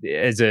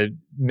as a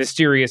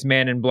mysterious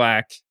man in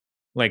black,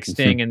 like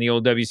Sting in the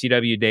old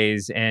WCW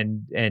days,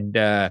 and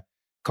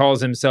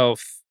calls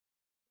himself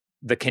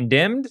the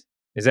Condemned.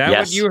 Is that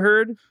what you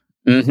heard?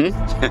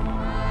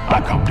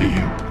 I come to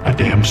you, a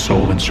damned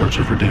soul in search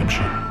of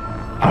redemption.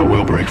 I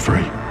will break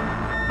free.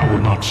 I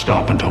will not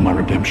stop until my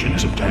redemption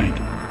is obtained.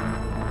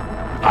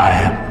 I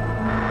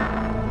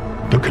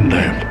am the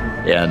Condemned.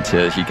 And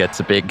he gets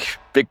a big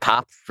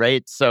pop,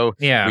 right? So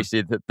we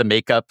see the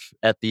makeup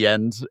at the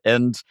end.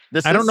 And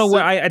I don't know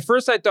what at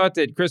first I thought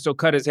that Crystal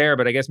cut his hair,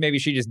 but I guess maybe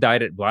she just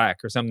dyed it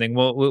black or something.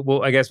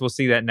 We'll I guess we'll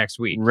see that next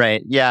week.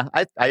 Right. Yeah.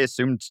 I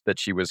assumed that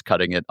she was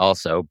cutting it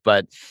also.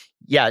 But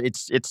yeah,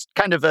 it's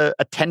kind of a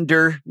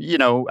tender,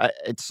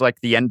 it's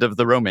like the end of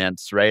the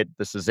romance, right?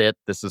 This is it.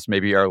 This is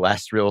maybe our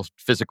last real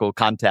physical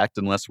contact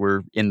unless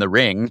we're in the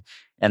ring.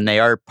 And they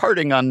are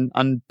parting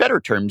on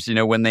better terms,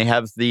 when they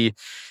have the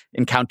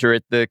encounter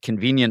at the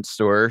convenience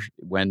store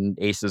when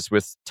Ace is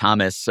with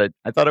Thomas.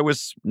 I thought it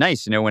was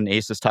nice, when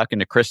Ace is talking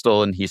to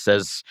Crystal and he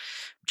says,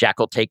 "Jack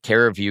will take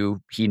care of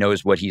you. He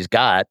knows what he's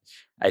got."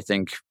 I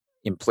think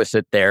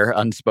implicit there,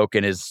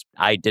 unspoken, is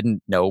I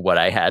didn't know what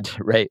I had,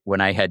 right? When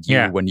I had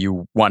you, when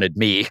you wanted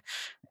me,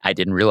 I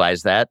didn't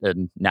realize that.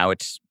 And now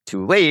it's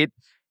too late.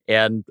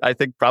 And I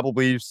think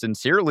probably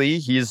sincerely,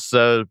 he's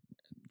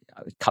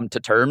come to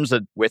terms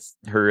with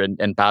her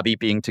and Bobby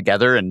being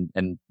together and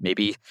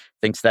maybe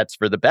thinks that's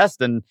for the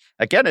best. And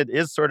again, it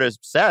is sort of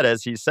sad,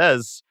 as he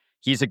says,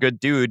 he's a good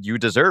dude. You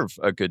deserve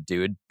a good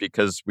dude,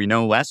 because we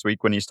know last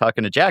week when he's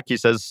talking to Jack, he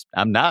says,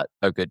 "I'm not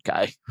a good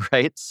guy,"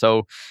 right?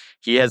 So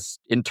he has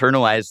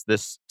internalized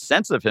this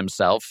sense of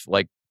himself,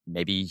 like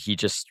maybe he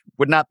just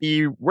would not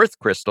be worth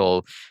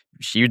Crystal.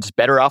 She's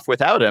better off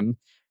without him.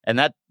 And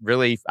that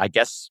really, I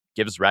guess,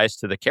 gives rise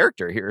to the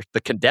character here,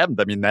 the Condemned.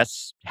 I mean,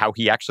 that's how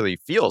he actually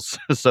feels.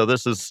 So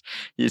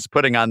he's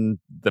putting on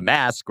the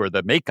mask or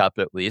the makeup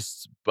at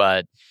least,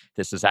 but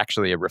this is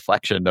actually a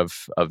reflection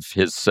of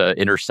his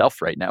inner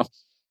self right now.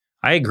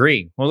 I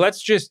agree. Well,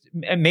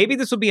 maybe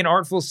this will be an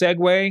artful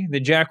segue that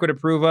Jack would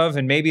approve of,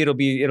 and maybe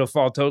it'll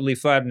fall totally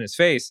flat in his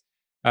face.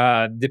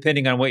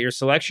 depending on what your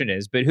selection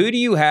is. But who do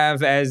you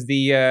have as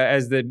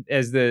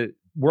the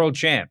world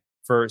champ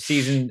for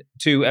season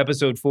 2,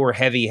 episode 4,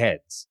 Heavy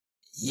Heads?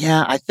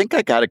 Yeah, I think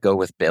I got to go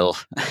with Bill.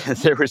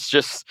 There was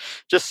just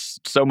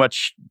so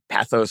much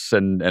pathos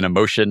and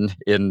emotion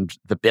in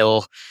the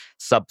Bill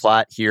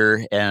subplot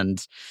here.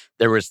 And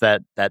there was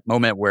that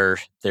moment where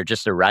they're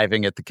just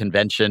arriving at the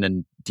convention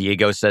and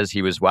Diego says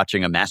he was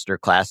watching a master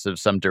class of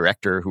some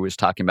director who was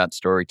talking about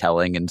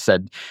storytelling and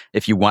said,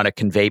 if you want to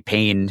convey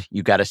pain,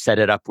 you got to set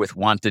it up with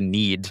want and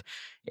need.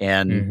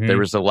 And there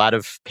was a lot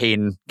of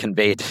pain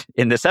conveyed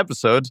in this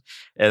episode,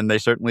 and they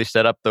certainly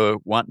set up the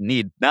want and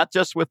need, not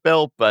just with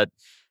Bill, but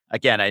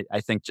again,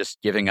 I think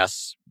just giving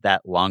us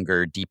that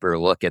longer, deeper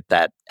look at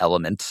that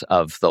element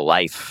of the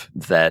life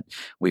that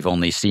we've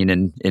only seen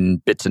in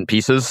bits and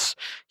pieces.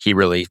 He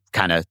really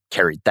kind of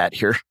carried that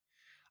here.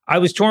 I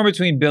was torn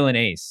between Bill and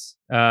Ace,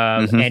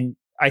 and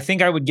I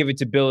think I would give it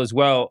to Bill as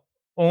well,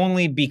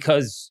 only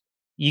because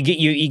you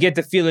get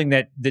the feeling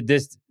that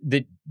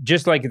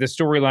just like the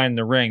storyline in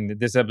The Ring, that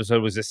this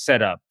episode was a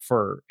setup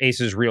for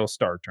Ace's real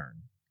star turn.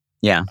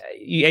 Yeah,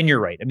 and you're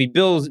right. I mean,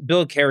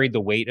 Bill carried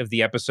the weight of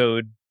the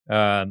episode,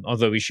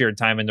 although he shared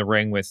time in the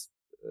ring with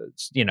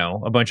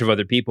a bunch of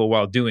other people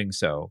while doing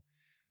so.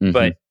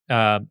 But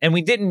and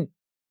we didn't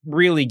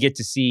really get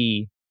to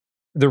see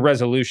the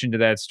resolution to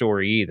that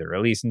story either,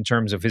 at least in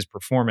terms of his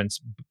performance.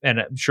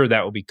 And I'm sure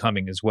that will be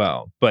coming as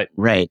well. But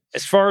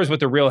as far as what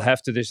the real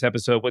heft of this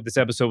episode, what this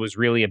episode was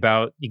really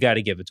about, you got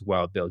to give it to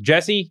Wild Bill.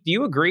 Jesse, do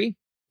you agree?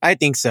 I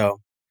think so.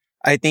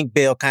 I think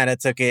Bill kind of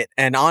took it.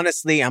 And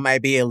honestly, I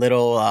might be a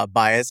little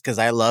biased because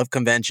I love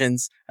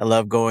conventions. I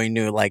love going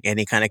to like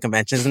any kind of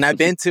conventions. And I've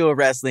been to a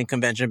wrestling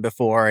convention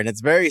before, and it's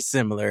very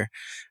similar.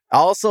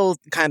 Also,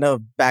 kind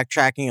of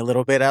backtracking a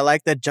little bit, I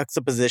like the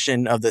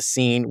juxtaposition of the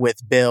scene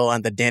with Bill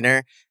and the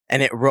dinner,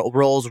 and it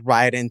rolls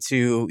right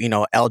into,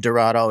 El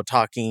Dorado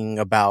talking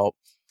about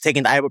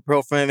taking the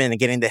ibuprofen and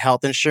getting the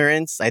health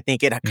insurance. I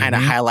think it kind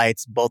of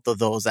highlights both of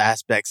those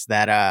aspects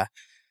that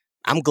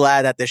I'm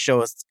glad that this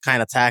show is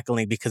kind of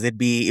tackling, because it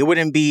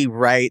wouldn't be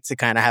right to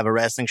kind of have a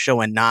wrestling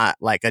show and not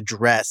like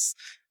address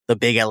the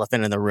big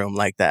elephant in the room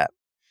like that.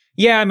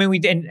 Yeah, I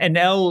mean, and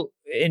Elle,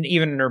 and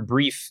even in her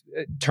brief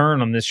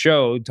turn on this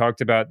show, talked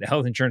about the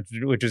health insurance,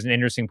 which is an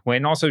interesting point,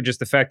 and also just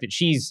the fact that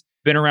she's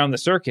been around the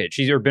circuit,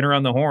 she's been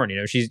around the horn.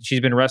 She's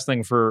been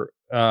wrestling for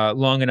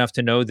long enough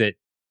to know that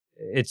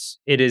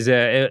it is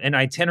an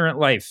itinerant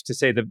life, to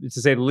say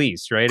the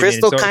least, right?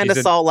 Crystal kind of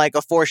saw like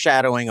a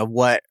foreshadowing of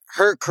what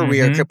her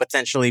career could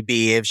potentially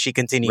be if she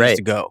continues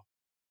to go.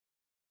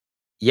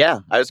 Yeah,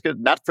 I was good.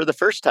 Not for the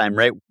first time,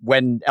 right?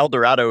 When El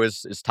Dorado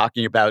is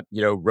talking about,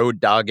 road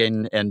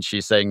dogging, and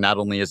she's saying not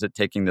only is it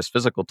taking this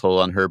physical toll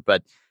on her,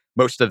 but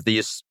most of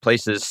these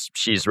places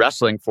she's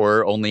wrestling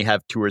for only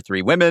have 2 or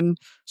 3 women.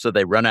 So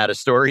they run out of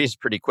stories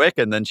pretty quick,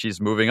 and then she's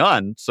moving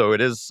on. So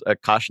it is a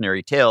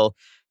cautionary tale,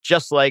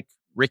 just like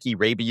Ricky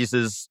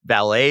Rabies'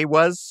 valet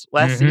was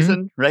last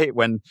season, right?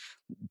 When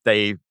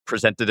they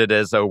presented it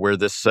as, we're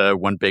this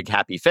one big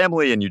happy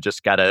family, and you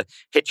just got to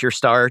hit your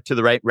star to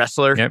the right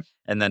wrestler. Yep.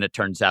 And then it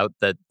turns out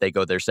that they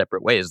go their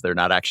separate ways. They're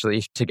not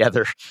actually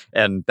together.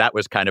 And that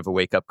was kind of a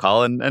wake-up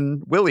call.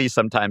 And Willie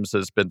sometimes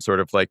has been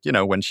sort of like,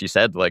 when she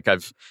said, like,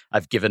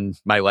 I've given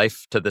my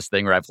life to this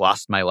thing, or I've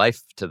lost my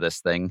life to this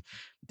thing.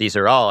 These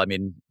are all,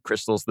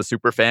 Crystal's the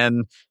super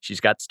fan.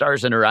 She's got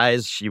stars in her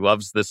eyes. She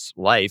loves this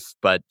life,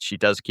 but she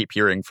does keep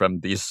hearing from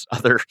these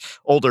other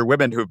older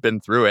women who've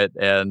been through it.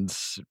 And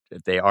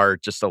they are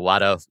just a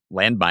lot of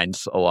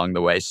landmines along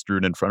the way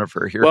strewn in front of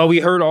her here. Well,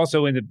 we heard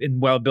also in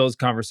Wild Bill's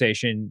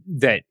conversation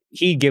that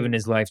he'd given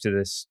his life to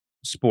this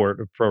sport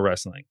of pro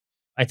wrestling.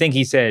 I think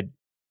he said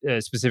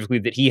specifically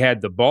that he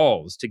had the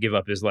balls to give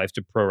up his life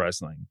to pro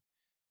wrestling.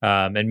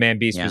 And Man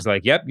Beast was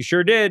like, yep, you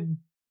sure did.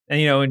 And,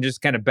 and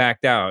just kind of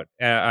backed out.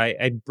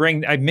 I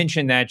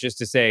mentioned that just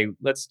to say,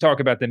 let's talk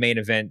about the main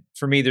event.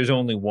 For me, there's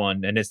only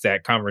one, and it's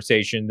that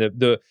conversation,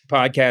 the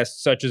podcast,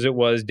 such as it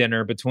was,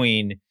 dinner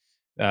between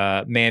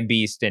Man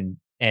Beast and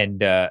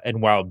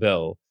Wild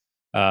Bill.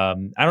 I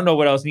don't know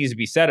what else needs to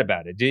be said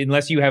about it,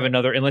 unless you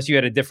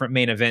had a different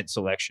main event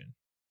selection.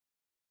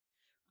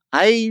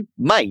 I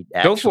might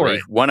actually. Go for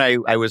it. One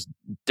I was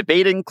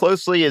debating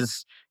closely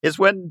is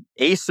when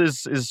Ace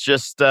is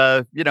just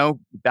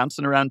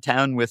bouncing around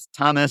town with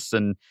Thomas,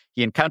 and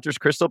he encounters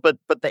Crystal, but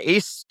the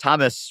Ace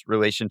Thomas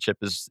relationship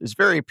is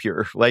very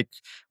pure. Like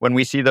when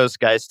we see those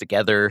guys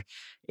together,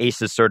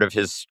 Ace is sort of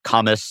his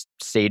calmest,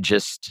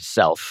 sagest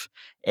self.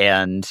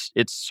 And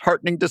it's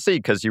heartening to see,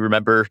 because you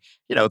remember,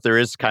 there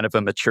is kind of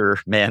a mature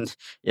man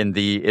in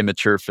the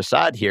immature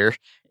facade here.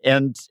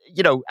 And,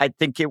 I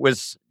think it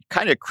was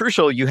kind of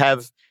crucial. You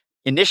have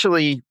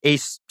initially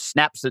Ace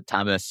snaps at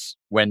Thomas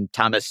when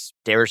Thomas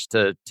dares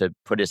to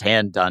put his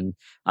hand on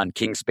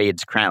King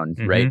Spade's crown,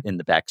 right, in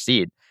the back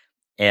seat.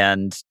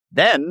 And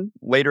then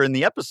later in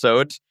the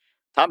episode,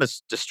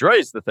 Thomas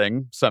destroys the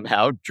thing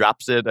somehow,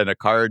 drops it, and a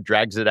car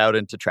drags it out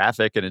into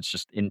traffic, and it's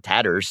just in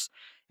tatters.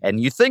 And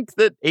you think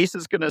that Ace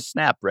is going to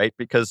snap, right?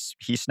 Because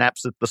he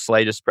snaps at the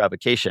slightest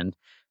provocation.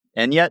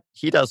 And yet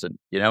he doesn't,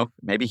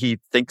 maybe he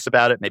thinks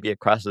about it. Maybe it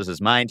crosses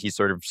his mind. He's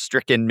sort of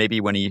stricken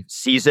maybe when he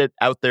sees it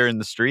out there in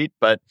the street,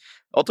 but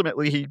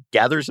ultimately he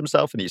gathers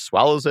himself and he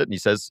swallows it and he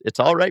says, it's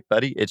all right,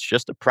 buddy. It's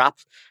just a prop.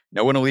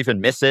 No one will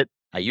even miss it.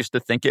 I used to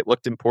think it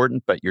looked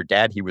important, but your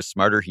dad, he was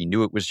smarter. He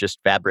knew it was just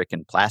fabric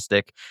and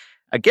plastic.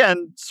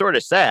 Again, sort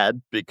of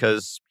sad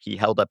because he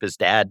held up his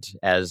dad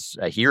as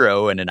a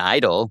hero and an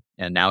idol.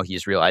 And now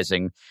he's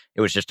realizing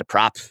it was just a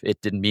prop.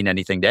 It didn't mean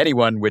anything to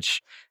anyone,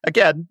 which,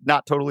 again,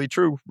 not totally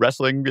true.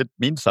 Wrestling, it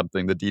means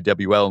something. The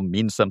DWL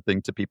means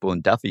something to people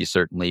in Duffy,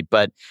 certainly.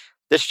 But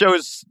this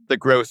shows the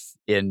growth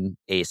in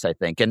Ace, I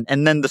think. And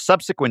then the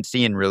subsequent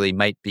scene really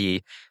might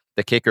be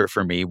the kicker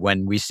for me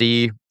when we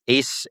see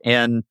Ace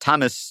and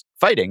Thomas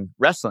fighting,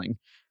 wrestling,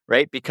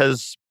 right?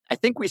 Because I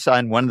think we saw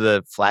in one of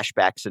the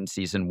flashbacks in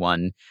season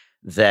 1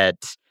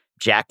 that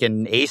Jack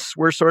and Ace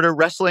were sort of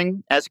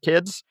wrestling as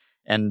kids.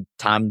 And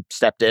Tom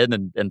stepped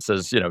in and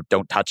says,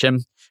 don't touch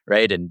him,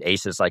 right? And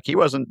Ace is like, he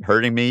wasn't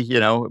hurting me,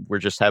 we're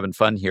just having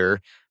fun here.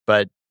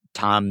 But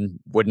Tom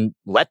wouldn't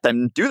let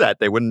them do that.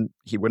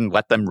 He wouldn't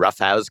let them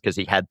roughhouse because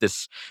he had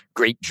this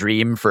great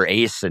dream for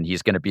Ace and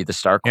he's going to be the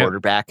star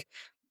quarterback.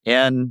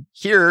 And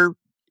here,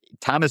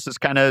 Thomas is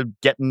kind of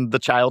getting the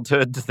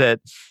childhood that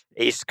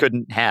Ace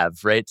couldn't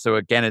have, right? So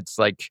again, it's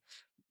like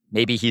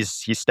maybe he's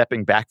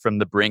stepping back from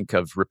the brink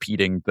of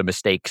repeating the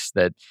mistakes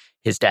that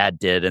his dad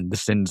did, and the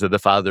sins of the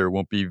father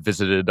won't be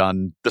visited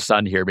on the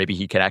son here. Maybe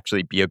he can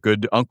actually be a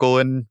good uncle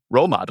and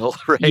role model,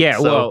 right? Yeah,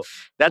 so well,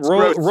 that's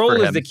role for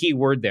is him. the key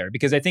word there,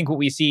 because I think what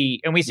we see,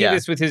 and we see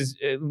this with his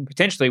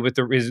potentially with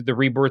the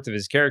rebirth of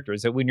his character,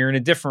 is that when you're in a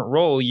different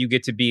role, you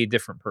get to be a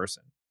different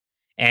person.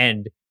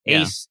 And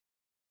Ace,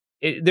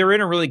 they're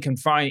in a really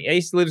confined.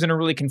 Ace lives in a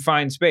really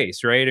confined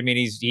space, right? I mean,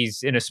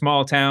 he's in a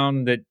small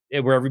town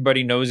where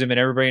everybody knows him and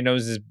everybody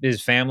knows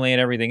his family and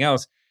everything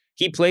else.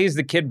 He plays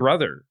the kid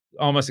brother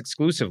almost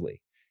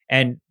exclusively,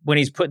 and when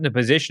he's put in the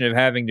position of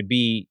having to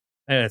be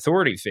an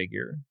authority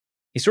figure,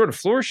 he sort of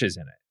flourishes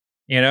in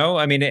it.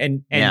 I mean,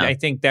 and I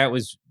think that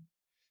was,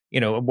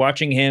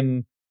 watching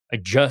him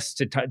adjust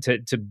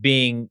to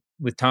being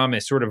with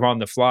Thomas sort of on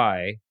the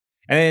fly,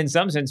 and in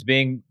some sense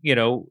being,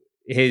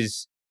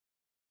 his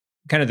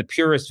kind of the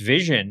purest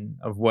vision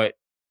of what,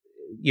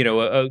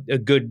 a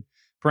good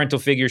parental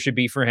figure should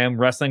be for him,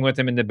 wrestling with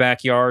him in the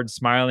backyard,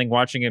 smiling,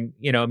 watching him,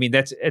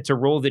 it's a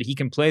role that he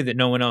can play that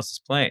no one else is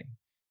playing.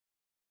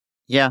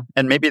 Yeah,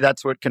 and maybe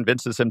that's what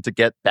convinces him to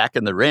get back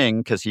in the ring,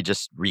 because he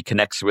just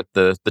reconnects with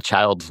the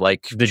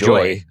childlike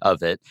joy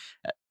of it.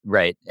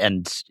 Right.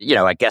 And,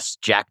 I guess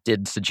Jack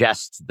did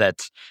suggest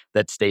that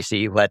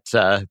Stacy let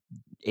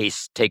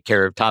Ace take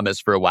care of Thomas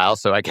for a while.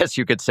 So I guess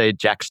you could say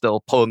Jack's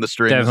still pulling the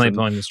strings. Definitely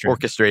pulling the strings.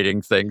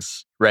 Orchestrating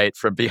things, right,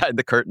 from behind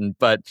the curtain.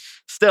 But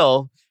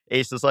still,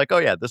 Ace is like, oh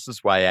yeah, this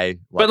is why I love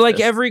But like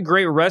this. every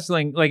great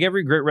wrestling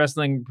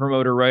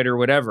promoter, writer,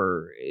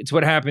 whatever, it's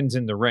what happens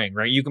in the ring,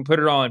 right? You can put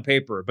it all on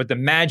paper, but the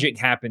magic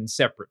happens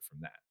separate from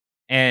that.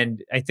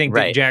 And I think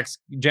that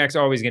Jack's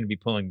always going to be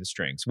pulling the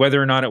strings.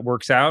 Whether or not it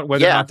works out,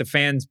 whether or not the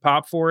fans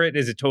pop for it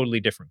is a totally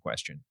different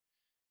question.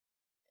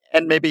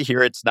 And maybe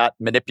here it's not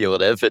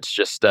manipulative. It's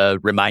just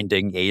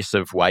reminding Ace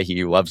of why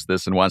he loves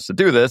this and wants to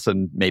do this.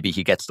 And maybe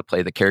he gets to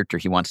play the character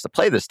he wants to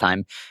play this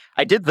time.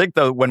 I did think,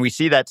 though, when we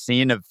see that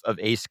scene of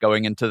Ace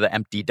going into the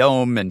empty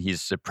dome and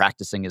he's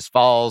practicing his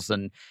falls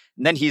and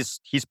then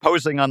he's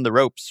posing on the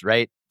ropes,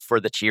 right,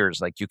 for the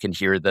cheers. Like you can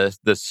hear the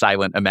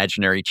silent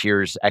imaginary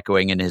cheers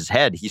echoing in his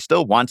head. He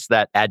still wants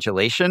that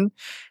adulation.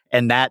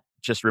 And that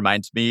just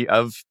reminds me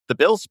of the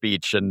Bill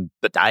speech and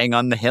the dying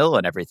on the hill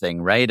and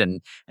everything, right?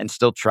 And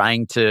still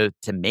trying to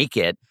make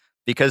it,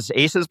 because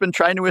Ace has been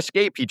trying to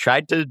escape. He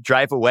tried to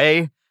drive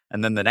away,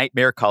 and then the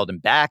nightmare called him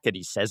back, and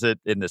he says it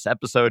in this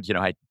episode,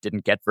 I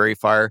didn't get very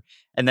far.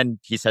 And then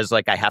he says,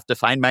 like, I have to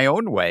find my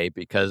own way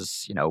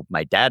because,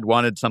 my dad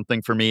wanted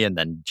something for me and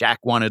then Jack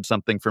wanted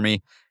something for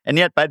me. And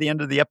yet by the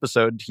end of the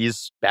episode,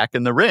 he's back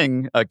in the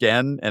ring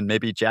again, and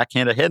maybe Jack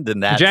had a hand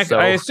in that.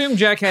 I assume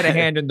Jack had a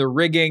hand in the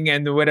rigging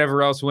and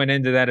whatever else went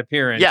into that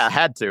appearance. Yeah,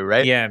 had to,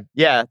 right? Yeah.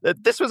 Yeah.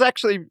 This was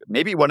actually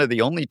maybe one of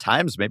the only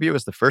times, maybe it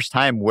was the first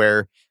time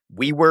where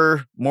we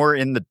were more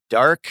in the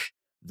dark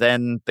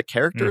than the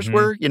characters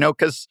were,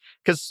 because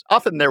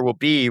often there will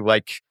be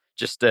like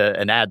just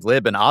an ad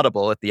lib and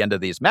audible at the end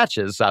of these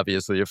matches.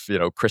 Obviously, if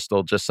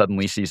Crystal just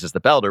suddenly seizes the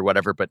belt or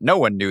whatever, but no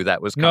one knew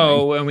that was coming.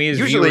 No, and we as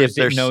viewers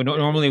didn't know.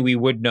 Normally we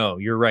would know.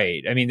 You're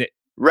right. I mean,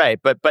 right,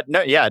 but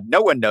no,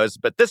 no one knows.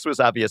 But this was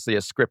obviously a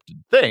scripted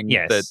thing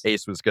that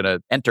Ace was going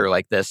to enter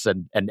like this,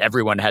 and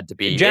everyone had to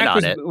be in on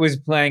it. Jack was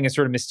playing a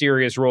sort of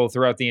mysterious role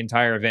throughout the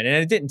entire event, and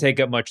it didn't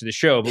take up much of the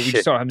show. But we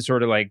saw him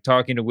sort of like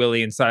talking to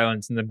Willie in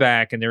silence in the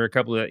back, and there were a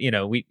couple of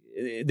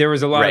there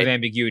was a lot of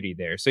ambiguity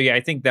there. So yeah, I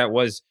think that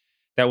was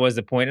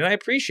the point, and I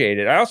appreciate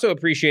it. I also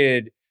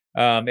appreciated,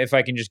 if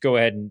I can just go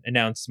ahead and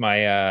announce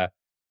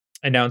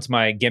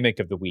my gimmick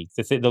of the week,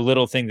 the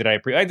little thing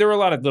that there were a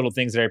lot of little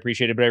things that I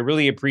appreciated, but I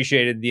really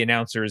appreciated the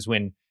announcers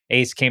when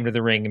Ace came to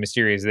the ring and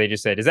Mysterio, they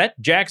just said, "Is that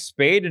Jack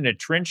Spade in a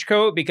trench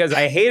coat?" Because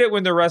I hate it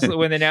when the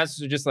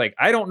announcers are just like,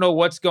 "I don't know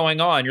what's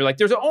going on." You're like,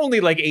 there's only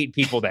like 8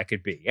 people that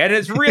could be. And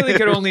it really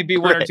could only be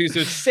one or two.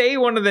 So say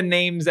one of the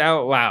names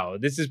out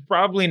loud. This is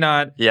probably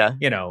not,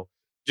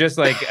 just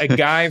like a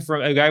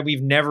guy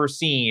we've never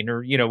seen,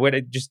 or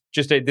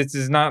this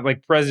is not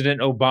like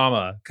President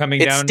Obama coming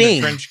down in a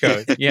trench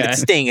coat. Yeah,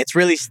 it's Sting. It's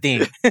really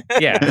Sting.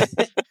 Yeah.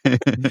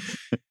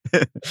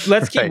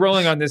 Let's keep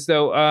rolling on this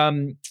though.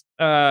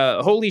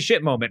 Holy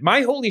shit moment.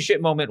 My holy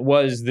shit moment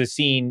was the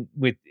scene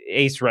with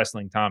Ace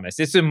wrestling Thomas.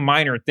 It's a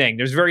minor thing.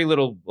 There's very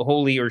little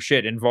holy or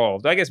shit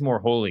involved. I guess more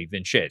holy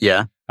than shit.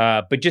 Yeah.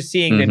 But just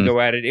seeing them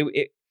go at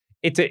it,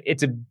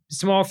 it's a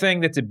small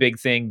thing that's a big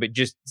thing. But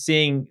just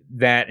seeing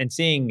that and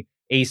seeing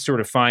Ace sort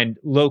of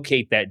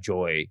locate that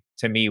joy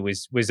to me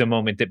was a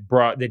moment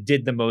that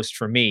did the most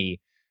for me.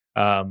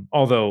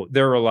 Although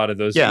there are a lot of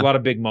those, a lot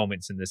of big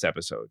moments in this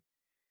episode.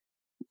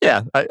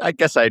 Yeah, I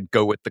guess I'd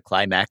go with the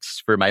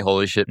climax for my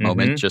holy shit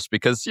moment, just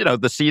because,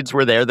 the seeds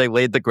were there. They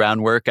laid the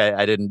groundwork.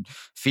 I didn't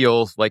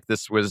feel like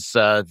this was,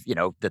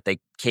 that they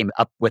came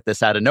up with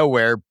this out of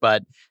nowhere.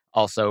 But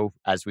also,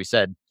 as we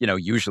said,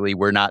 usually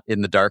we're not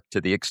in the dark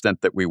to the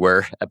extent that we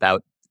were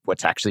about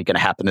what's actually going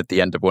to happen at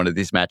the end of one of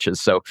these matches.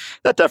 So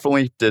that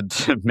definitely did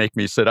make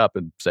me sit up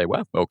and say,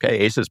 well, okay,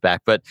 Ace is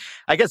back. But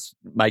I guess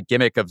my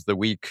gimmick of the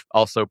week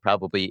also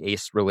probably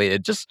Ace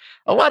related. Just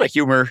a lot of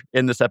humor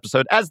in this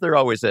episode, as there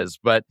always is.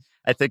 But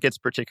I think it's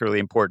particularly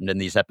important in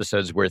these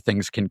episodes where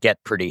things can get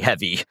pretty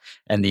heavy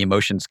and the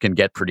emotions can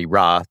get pretty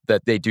raw,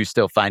 that they do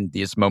still find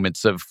these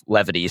moments of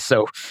levity.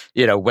 So,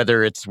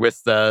 whether it's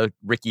with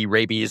Ricky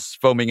Rabies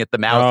foaming at the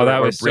mouth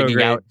or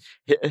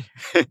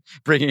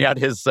bringing out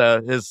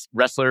his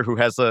wrestler who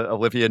has a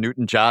Olivia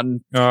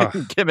Newton-John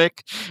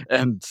gimmick,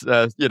 and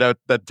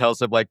that tells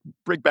him like,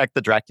 bring back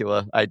the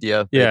Dracula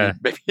idea. Yeah,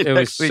 maybe it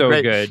was so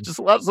good. Just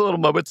lots of little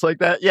moments like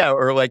that. Yeah,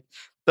 or like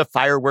the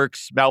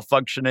fireworks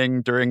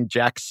malfunctioning during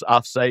Jack's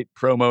offsite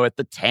promo at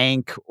the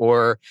tank.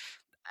 Or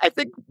I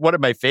think one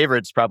of my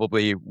favorites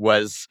probably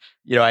was,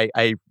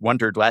 I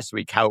wondered last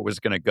week how it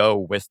was going to go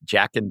with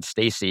Jack and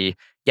Stacy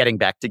getting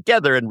back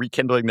together and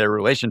rekindling their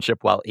relationship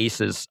while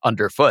Ace is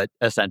underfoot,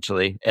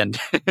 essentially. And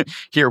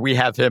here we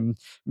have him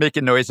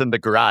making noise in the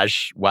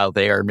garage while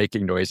they are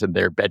making noise in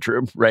their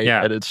bedroom, right?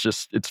 Yeah. And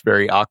it's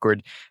very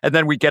awkward. And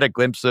then we get a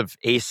glimpse of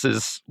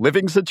Ace's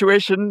living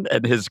situation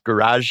and his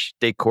garage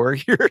decor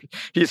here.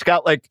 He's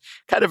got like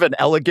kind of an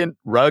elegant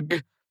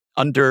rug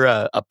under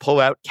a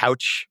pull-out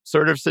couch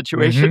sort of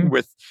situation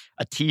with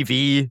a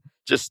TV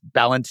just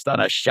balanced on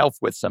a shelf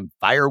with some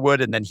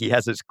firewood, and then he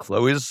has his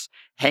clothes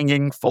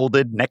hanging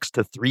folded next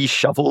to 3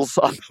 shovels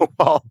on the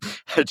wall.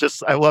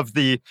 I love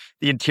the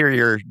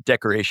interior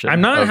decoration.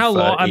 I'm not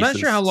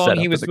sure how long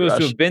he was supposed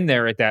to have been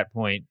there at that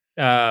point.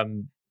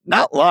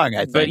 Not long, I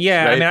think. But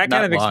yeah, right? I mean, I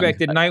kind of Not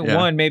expected long. night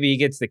one, maybe he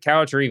gets the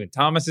couch or even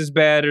Thomas's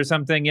bed or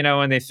something,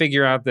 and they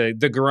figure out the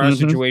garage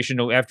situation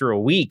after a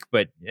week.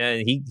 But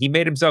he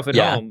made himself at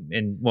home,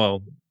 and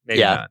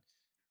maybe not.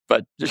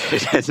 But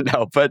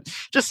no, but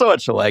just so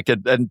much alike.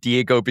 And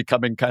Diego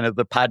becoming kind of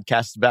the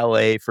podcast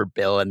valet for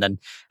Bill. And then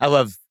I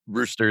love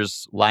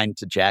Rooster's line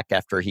to Jack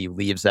after he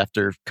leaves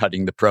after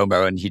cutting the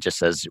promo, and he just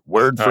says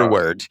word for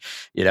word,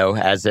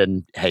 as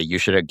in, hey, you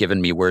should have given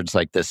me words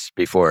like this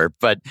before.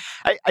 But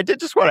I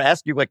did just want to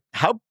ask you, like,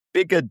 how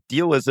big a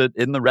deal is it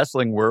in the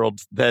wrestling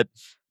world that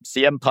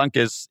CM Punk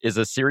is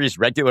a series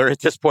regular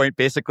at this point,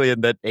 basically,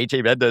 and that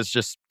AJ Mendez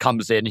just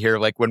comes in here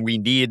like when we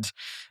need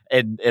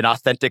an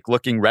authentic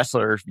looking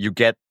wrestler, you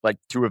get like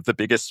 2 of the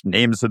biggest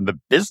names in the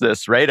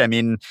business, right? I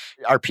mean,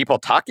 are people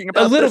talking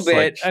about a little this?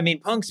 bit? I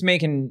mean, Punk's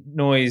making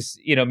noise,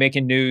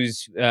 making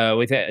news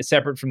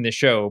separate from the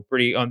show,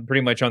 pretty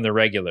much on the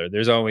regular.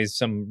 There's always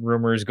some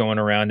rumors going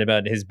around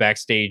about his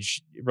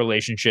backstage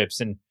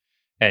relationships and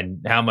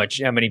how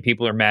many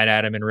people are mad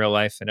at him in real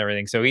life and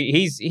everything. So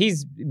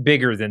he's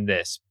bigger than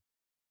this.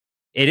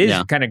 It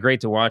is kind of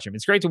great to watch him.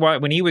 It's great to watch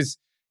when he was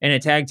in a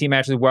tag team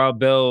match with Wild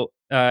Bill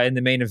in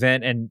the main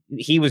event, and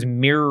he was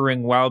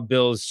mirroring Wild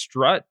Bill's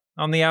strut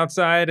on the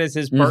outside as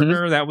his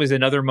partner. That was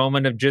another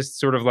moment of just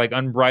sort of like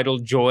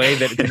unbridled joy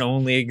that can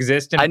only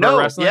exist in pro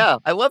wrestling. Yeah,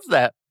 I love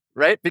that.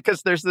 Right?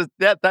 Because there's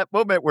that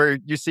moment where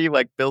you see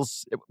like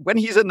Bill's, when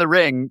he's in the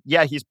ring,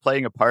 he's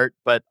playing a part,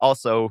 but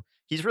also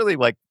he's really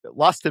like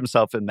lost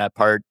himself in that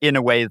part in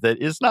a way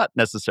that is not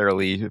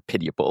necessarily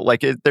pitiable.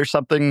 Like there's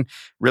something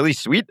really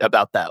sweet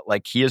about that.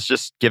 Like he is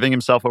just giving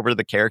himself over to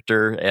the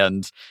character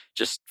and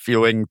just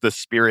feeling the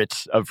spirit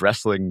of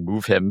wrestling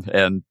move him.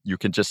 And you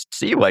can just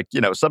see like,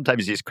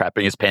 sometimes he's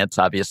crapping his pants,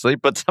 obviously,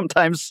 but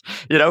sometimes,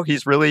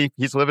 he's living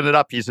it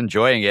up. He's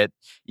enjoying it,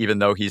 even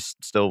though he's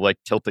still like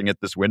tilting at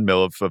this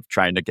windmill of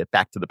trying to get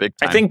back to the big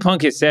time. I think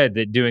Punk has said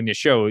that doing the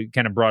show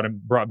kind of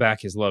brought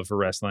back his love for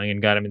wrestling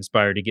and got him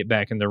inspired to get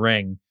back in the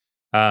ring.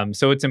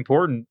 So it's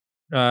important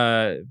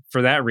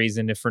for that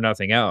reason, if for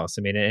nothing else.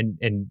 I mean,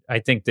 and I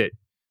think that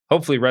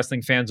hopefully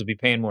wrestling fans will be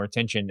paying more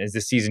attention as the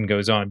season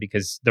goes on,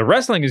 because the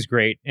wrestling is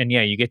great. And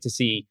you get to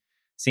see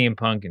CM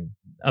Punk and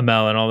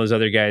Amel and all those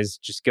other guys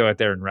just go out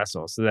there and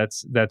wrestle. So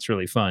that's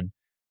really fun.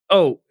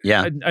 Oh,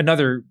 Yeah.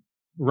 Another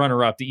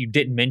runner-up that you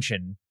didn't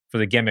mention for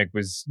the gimmick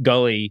was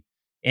Gully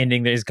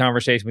ending his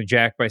conversation with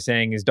Jack by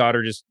saying his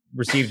daughter just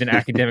received an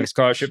academic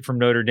scholarship from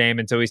Notre Dame,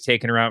 and so he's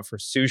taking her out for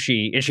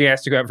sushi, and she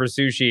has to go out for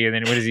sushi. And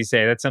then what does he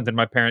say? That's something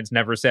my parents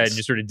never said, and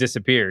just sort of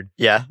disappeared.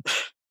 Yeah.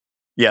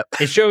 Yep.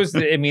 It shows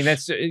that, I mean,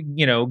 that's,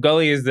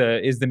 Gully is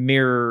the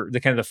mirror, the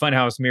kind of the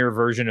Funhouse mirror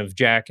version of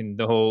Jack and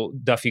the whole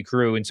Duffy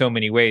crew in so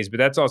many ways, but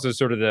that's also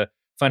sort of the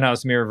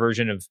Funhouse mirror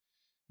version of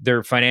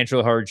their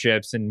financial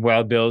hardships and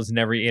Wild Bill's and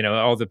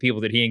all the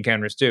people that he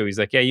encounters too. He's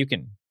like, yeah, you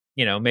can,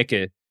 make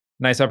a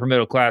nice upper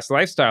middle class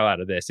lifestyle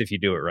out of this if you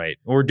do it right,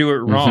 or do it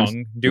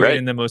wrong, do Right. it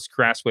in the most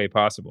crass way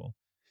possible.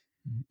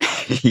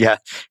 Yeah.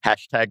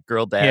 Hashtag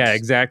girl dads. Yeah,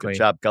 exactly. Good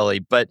job, Gully.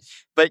 But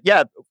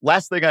yeah,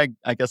 last thing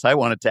I guess I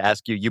wanted to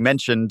ask you, you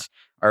mentioned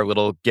our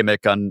little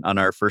gimmick on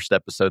our first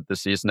episode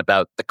this season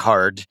about the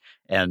card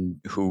and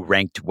who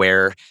ranked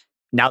where.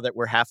 Now that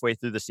we're halfway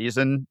through the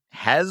season,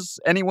 has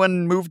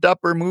anyone moved up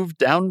or moved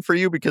down for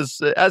you? Because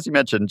as you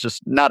mentioned,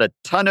 just not a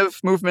ton of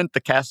movement. The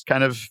cast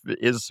kind of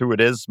is who it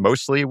is,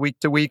 mostly week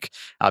to week.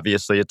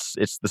 Obviously,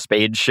 it's the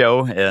Spade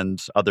show,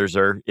 and others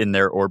are in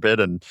their orbit,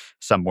 and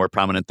some more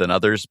prominent than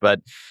others. But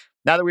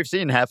now that we've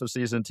seen half of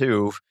season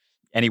 2,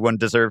 anyone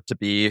deserve to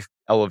be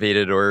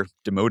elevated or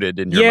demoted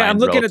in your mind? Yeah, I'm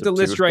looking at relative the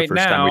to list right the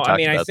first time now. we I talked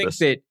mean, I about think this?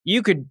 that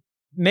you could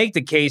make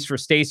the case for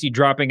Stacey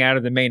dropping out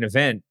of the main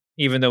event,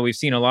 even though we've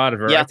seen a lot of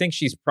her. Yeah. I think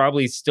she's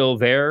probably still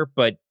there,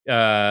 but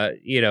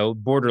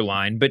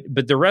borderline.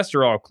 But the rest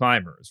are all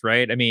climbers,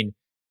 right? I mean,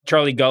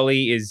 Charlie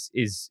Gully is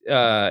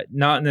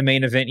not in the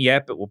main event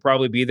yet, but will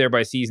probably be there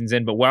by season's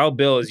end. But Wild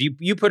Bill is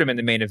you put him in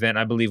the main event,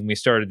 I believe, when we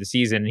started the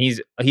season.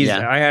 He's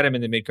I had him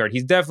in the mid card.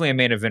 He's definitely a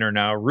main eventer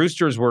now.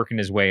 Rooster's working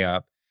his way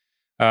up.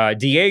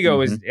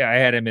 Diego is I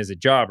had him as a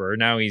jobber.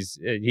 Now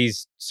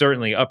he's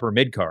certainly upper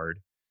mid card.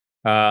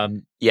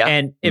 And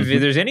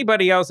if there's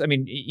anybody else, I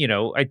mean,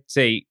 I'd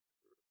say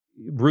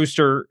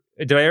Rooster.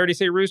 Did I already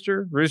say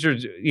Rooster?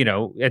 Rooster's,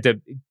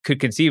 could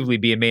conceivably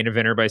be a main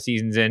eventer by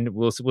season's end.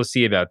 We'll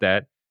see about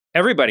that.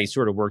 Everybody's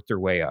sort of worked their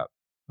way up.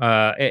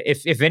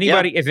 If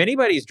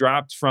anybody's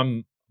dropped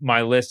from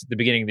my list at the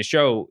beginning of the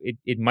show,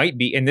 it might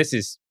be, and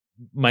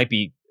might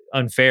be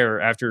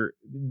unfair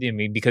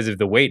because of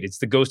the weight. It's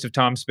the ghost of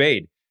Tom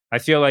Spade. I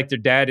feel like their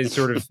dad is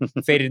sort of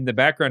faded in the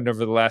background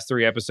over the last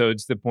 3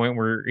 episodes to the point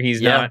where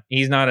he's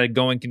not a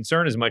going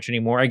concern as much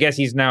anymore. I guess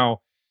he's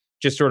now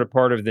just sort of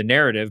part of the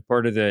narrative,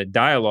 part of the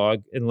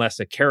dialogue, and less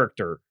a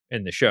character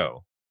in the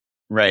show.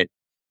 Right.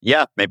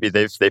 Yeah, maybe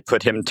they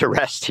put him to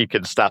rest. He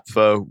can stop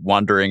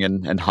wandering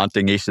and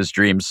haunting Ace's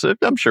dreams.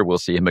 I'm sure we'll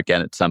see him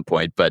again at some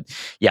point. But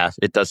yeah,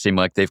 it does seem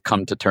like they've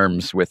come to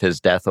terms with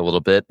his death a little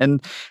bit.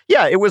 And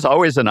yeah, it was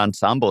always an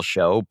ensemble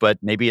show, but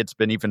maybe it's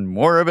been even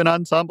more of an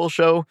ensemble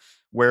show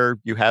where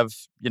you have,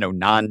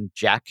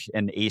 non-Jack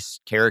and Ace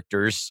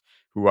characters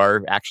who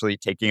are actually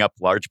taking up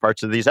large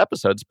parts of these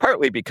episodes,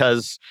 partly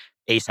because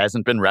Ace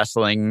hasn't been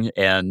wrestling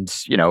and,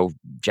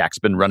 Jack's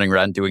been running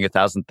around doing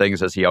 1,000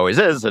 things as he always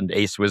is. And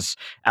Ace was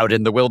out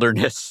in the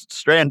wilderness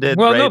stranded.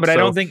 Well, right? no, but So I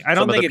don't think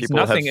it's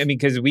nothing. Have... I mean,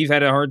 because we've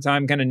had a hard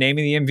time kind of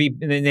naming the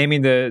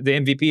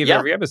MVP of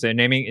every episode,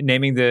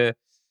 naming the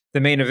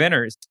main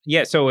eventers.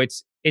 Yeah. So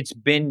it's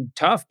been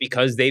tough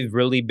because they've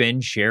really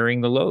been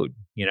sharing the load,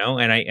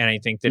 and I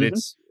think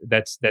that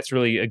that's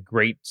really a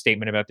great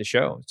statement about the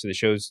show. To the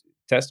show's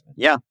testament.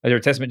 Yeah. They're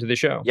a testament to the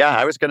show. Yeah.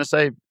 I was going to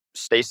say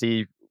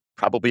Stacey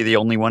probably the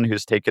only one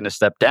who's taken a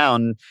step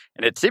down.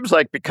 And it seems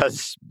like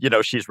because,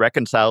 she's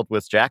reconciled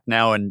with Jack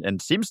now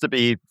and seems to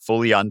be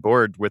fully on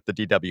board with the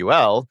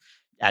DWL.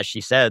 As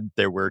she said,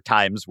 there were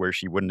times where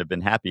she wouldn't have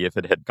been happy if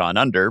it had gone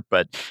under,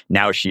 but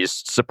now she's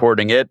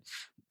supporting it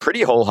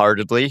pretty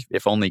wholeheartedly,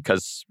 if only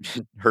because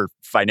her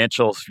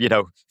financial,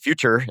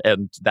 future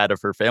and that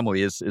of her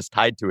family is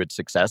tied to its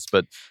success.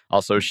 But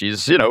also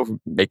she's,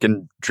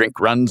 making drink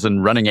runs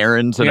and running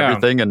errands and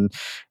everything.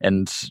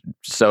 And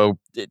so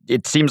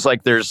it seems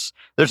like there's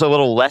a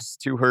little less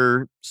to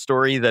her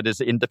story that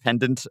is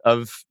independent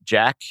of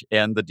Jack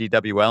and the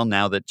DWL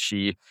now that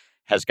she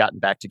has gotten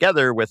back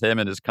together with him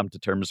and has come to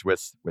terms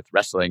with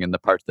wrestling and the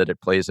part that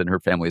it plays in her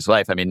family's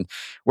life. I mean,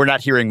 we're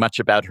not hearing much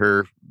about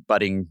her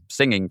budding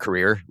singing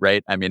career,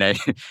 right? I mean,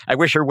 I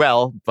wish her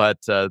well, but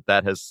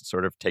that has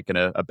sort of taken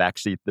a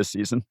backseat this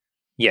season.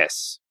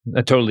 Yes,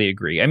 I totally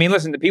agree. I mean,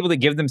 listen, the people that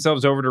give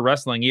themselves over to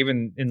wrestling,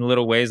 even in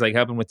little ways like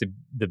helping with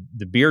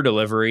the beer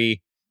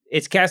delivery,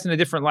 it's cast in a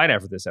different light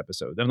after this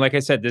episode. And like I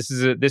said,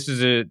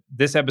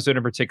 this episode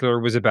in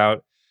particular was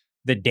about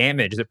the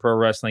damage that pro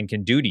wrestling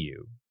can do to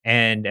you.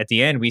 And at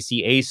the end, we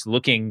see Ace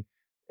looking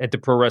at the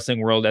pro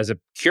wrestling world as a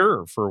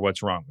cure for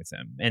what's wrong with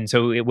him. And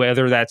so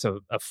whether that's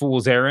a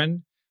fool's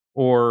errand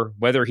or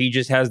whether he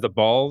just has the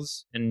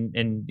balls and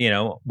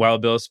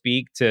Wild Bill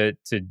speak to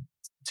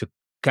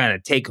kind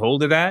of take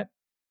hold of that,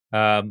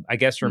 I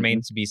guess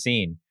remains to be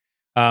seen.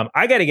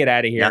 I got to get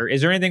out of here. Yeah.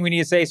 Is there anything we need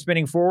to say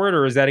spinning forward,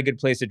 or is that a good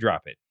place to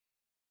drop it?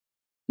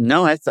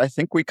 No, I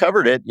think we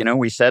covered it.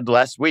 We said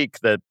last week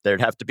that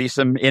there'd have to be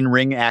some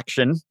in-ring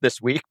action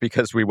this week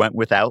because we went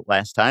without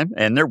last time,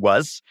 and there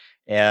was.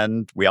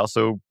 And we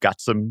also got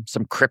some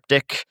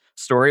cryptic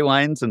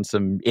storylines and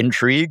some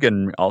intrigue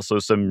and also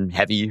some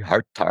heavy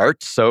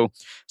heart-to-heart. So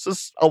this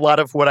is a lot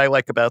of what I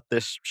like about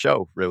this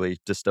show, really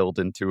distilled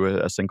into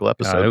a single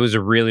episode. It was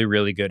a really,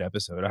 really good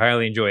episode. I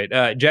highly enjoy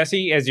it.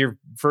 Jesse, as your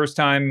first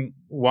time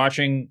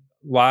watching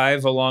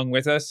live along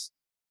with us,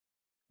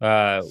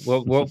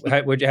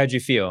 how'd you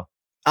feel?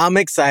 I'm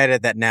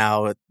excited that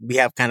now we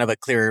have kind of a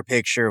clearer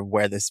picture of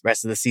where this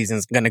rest of the season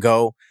is going to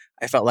go.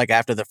 I felt like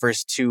after the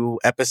first 2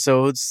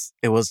 episodes,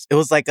 it was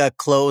like a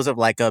close of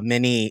like a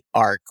mini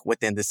arc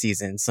within the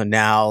season. So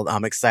now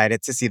I'm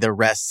excited to see the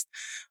rest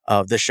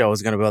of the show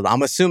is going to build.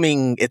 I'm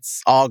assuming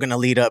it's all going to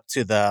lead up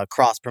to the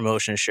cross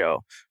promotion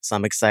show. So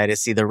I'm excited to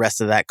see the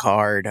rest of that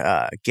card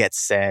get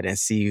set and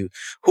see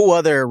who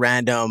other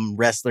random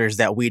wrestlers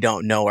that we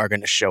don't know are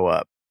going to show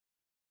up.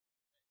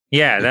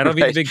 Yeah, that'll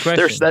be the big question.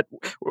 There's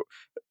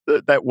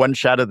that one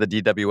shot of the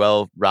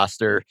DWL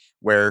roster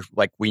where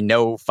like we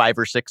know 5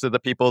 or 6 of the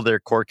people, they're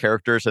core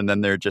characters, and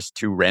then they're just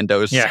 2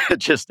 randos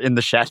just in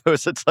the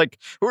shadows. It's like,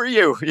 who are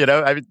you?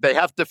 I mean, they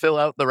have to fill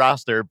out the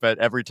roster, but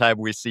every time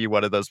we see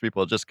one of those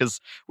people, just because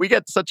we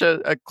get such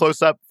a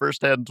close-up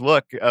firsthand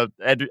look of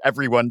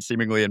everyone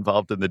seemingly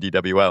involved in the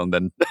DWL, and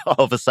then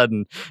all of a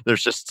sudden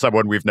there's just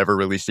someone we've never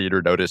really seen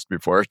or noticed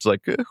before. It's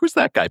like, who's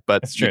that guy?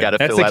 But that's you got to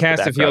fill out the background.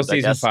 That's the cast of Heel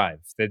Season 5.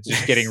 They're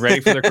just getting ready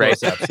for their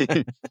close-ups.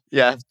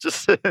 Yeah,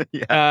 just...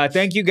 Yeah.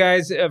 Thank you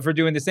guys for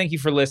doing this. Thank you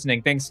for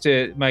listening. Thanks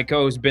to my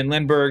co-host Ben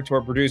Lindbergh, to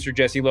our producer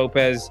Jesse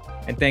Lopez,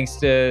 and thanks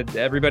to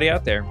everybody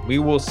out there. We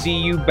will see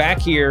you back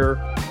here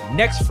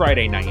next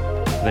Friday night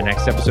for the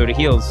next episode of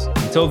Heels.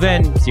 Until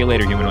then, see you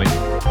later,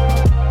 humanoids.